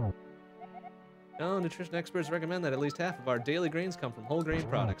 No, nutrition experts recommend that at least half of our daily grains come from whole grain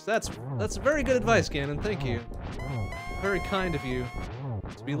products. That's very good advice, Ganon. Thank you. Very kind of you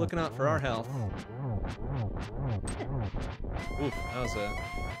to be looking out for our health. Oof, that was a...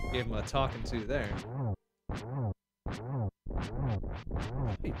 Gave him a talking to there.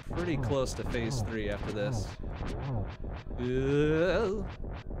 Be pretty close to phase 3 after this. Give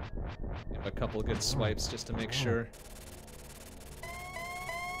a couple of good swipes just to make sure.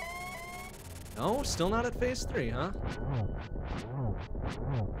 No, still not at phase 3, huh?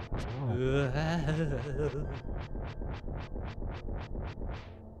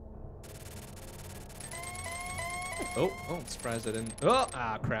 Oh, I'm surprised I didn't. Oh,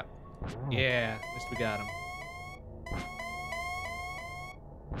 ah, crap. Yeah, at least we got him.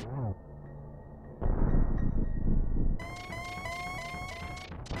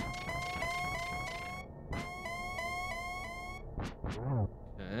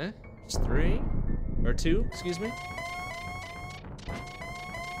 Okay, it's 3. Or 2, excuse me.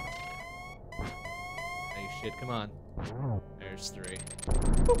 Hey, shit, come on. There's 3.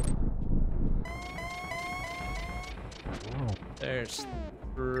 There's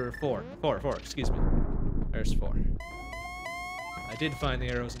 4, excuse me. There's 4. I did find the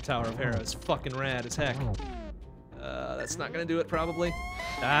arrows in Tower of Heroes. Fucking rad as heck. That's not gonna do it, probably.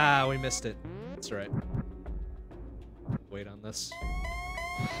 Ah, we missed it. That's right. Wait on this.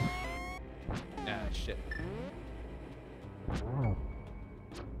 Ah, shit. I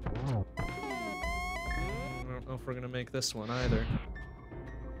don't know if we're gonna make this one either.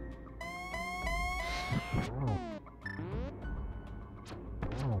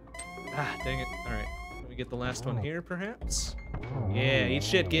 Ah, dang it. Alright. Can we get the last one here, perhaps? Yeah, eat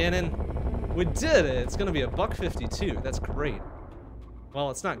shit, Ganon. We did it! It's gonna be a $1.52. That's great.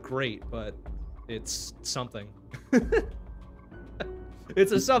 Well, it's not great, but it's something.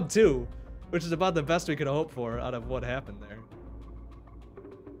 It's a sub 2, which is about the best we could hope for out of what happened there.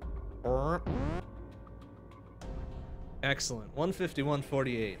 Excellent.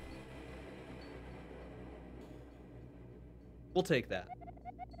 151.48. We'll take that.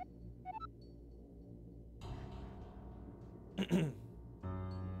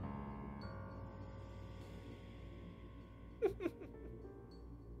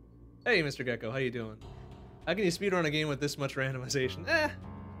 Hey, Mr. Gecko, how you doing? How can you speedrun a game with this much randomization?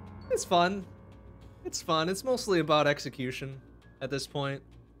 It's fun. It's fun. It's mostly about execution at this point.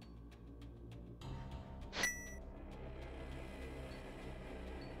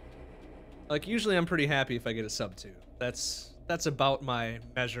 Like, usually I'm pretty happy if I get a sub 2. That's about my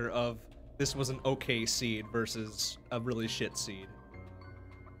measure of this was an okay seed versus a really shit seed.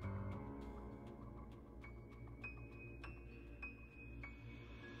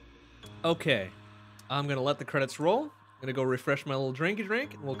 Okay, I'm gonna let the credits roll. I'm gonna go refresh my little drinky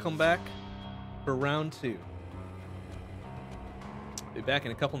drink, and we'll come back for round 2. Be back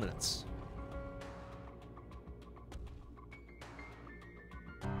in a couple minutes.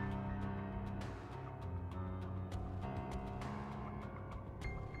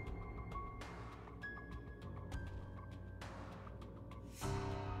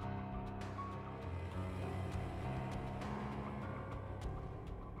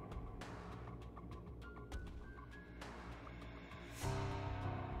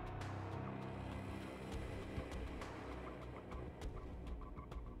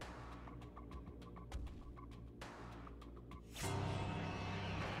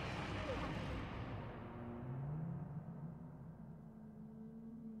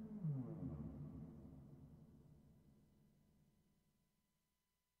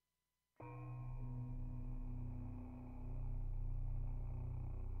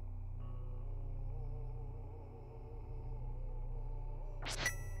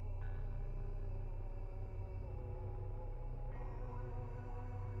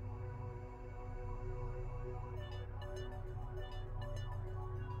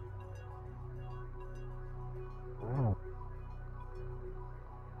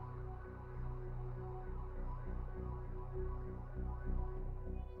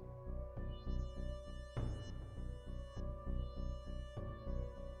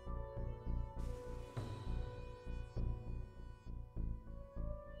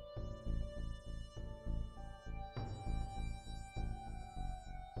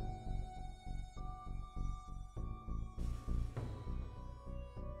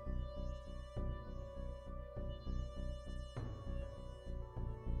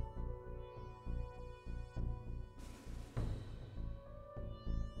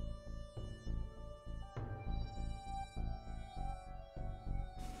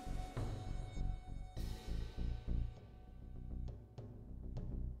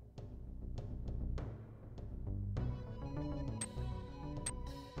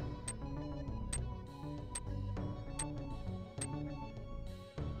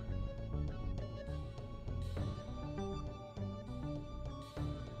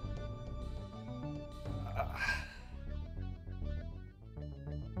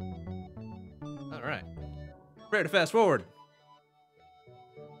 Prepare to fast forward.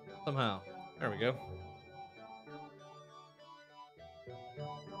 Somehow. There we go.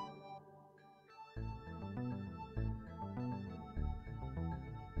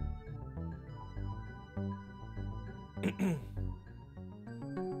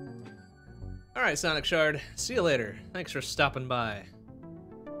 Alright, Sonic Shard. See you later. Thanks for stopping by.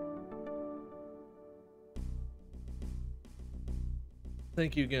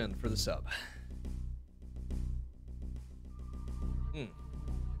 Thank you again for the sub.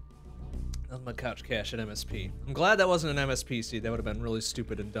 That was my couch cash at MSP. I'm glad that wasn't an MSP seed. That would have been really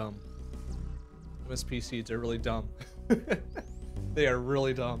stupid and dumb. MSP seeds are really dumb. They are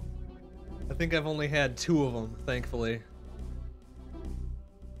really dumb. I think I've only had 2 of them, thankfully.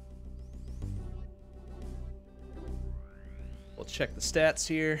 We'll check the stats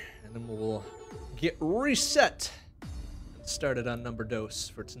here, and then we'll get reset and started on number dose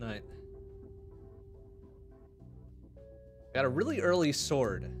for tonight. Got a really early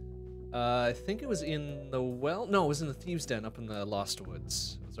sword. I think it was in the well. No, it was in the Thieves' Den up in the Lost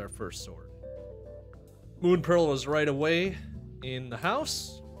Woods. It was our first sword. Moon Pearl was right away in the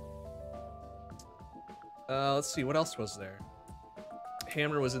house. Let's see, what else was there?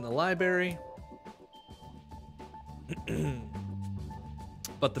 Hammer was in the library.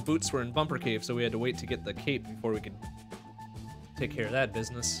 But the boots were in Bumper Cave, so we had to wait to get the cape before we could take care of that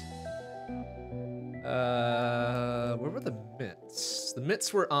business. Where were the mitts? The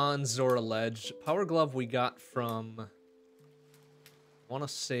mitts were on Zora Ledge. Power Glove we got from, I want to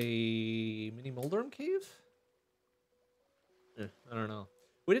say, Mini Moldorm Cave? I don't know.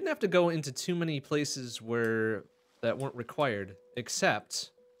 We didn't have to go into too many places where that weren't required,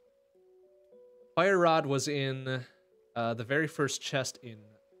 except Fire Rod was in the very first chest in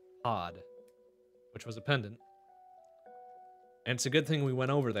Pod, which was a pendant. And it's a good thing we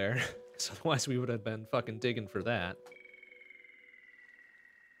went over there, because otherwise we would have been fucking digging for that.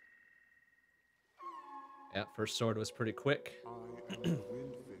 Yeah, first sword was pretty quick.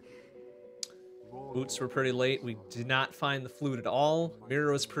 Boots were pretty late. We did not find the flute at all.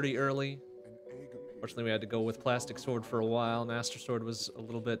 Mirror was pretty early. Fortunately, we had to go with Plastic Sword for a while. Master Sword was a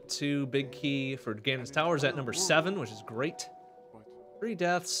little bit too big key for Ganon's Towers at number 7, which is great. 3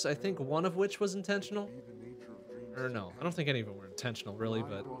 deaths, I think one of which was intentional. Or no, I don't think any of them were intentional, really,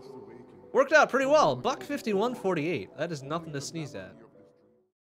 but worked out pretty well. $151.48. That is nothing to sneeze at.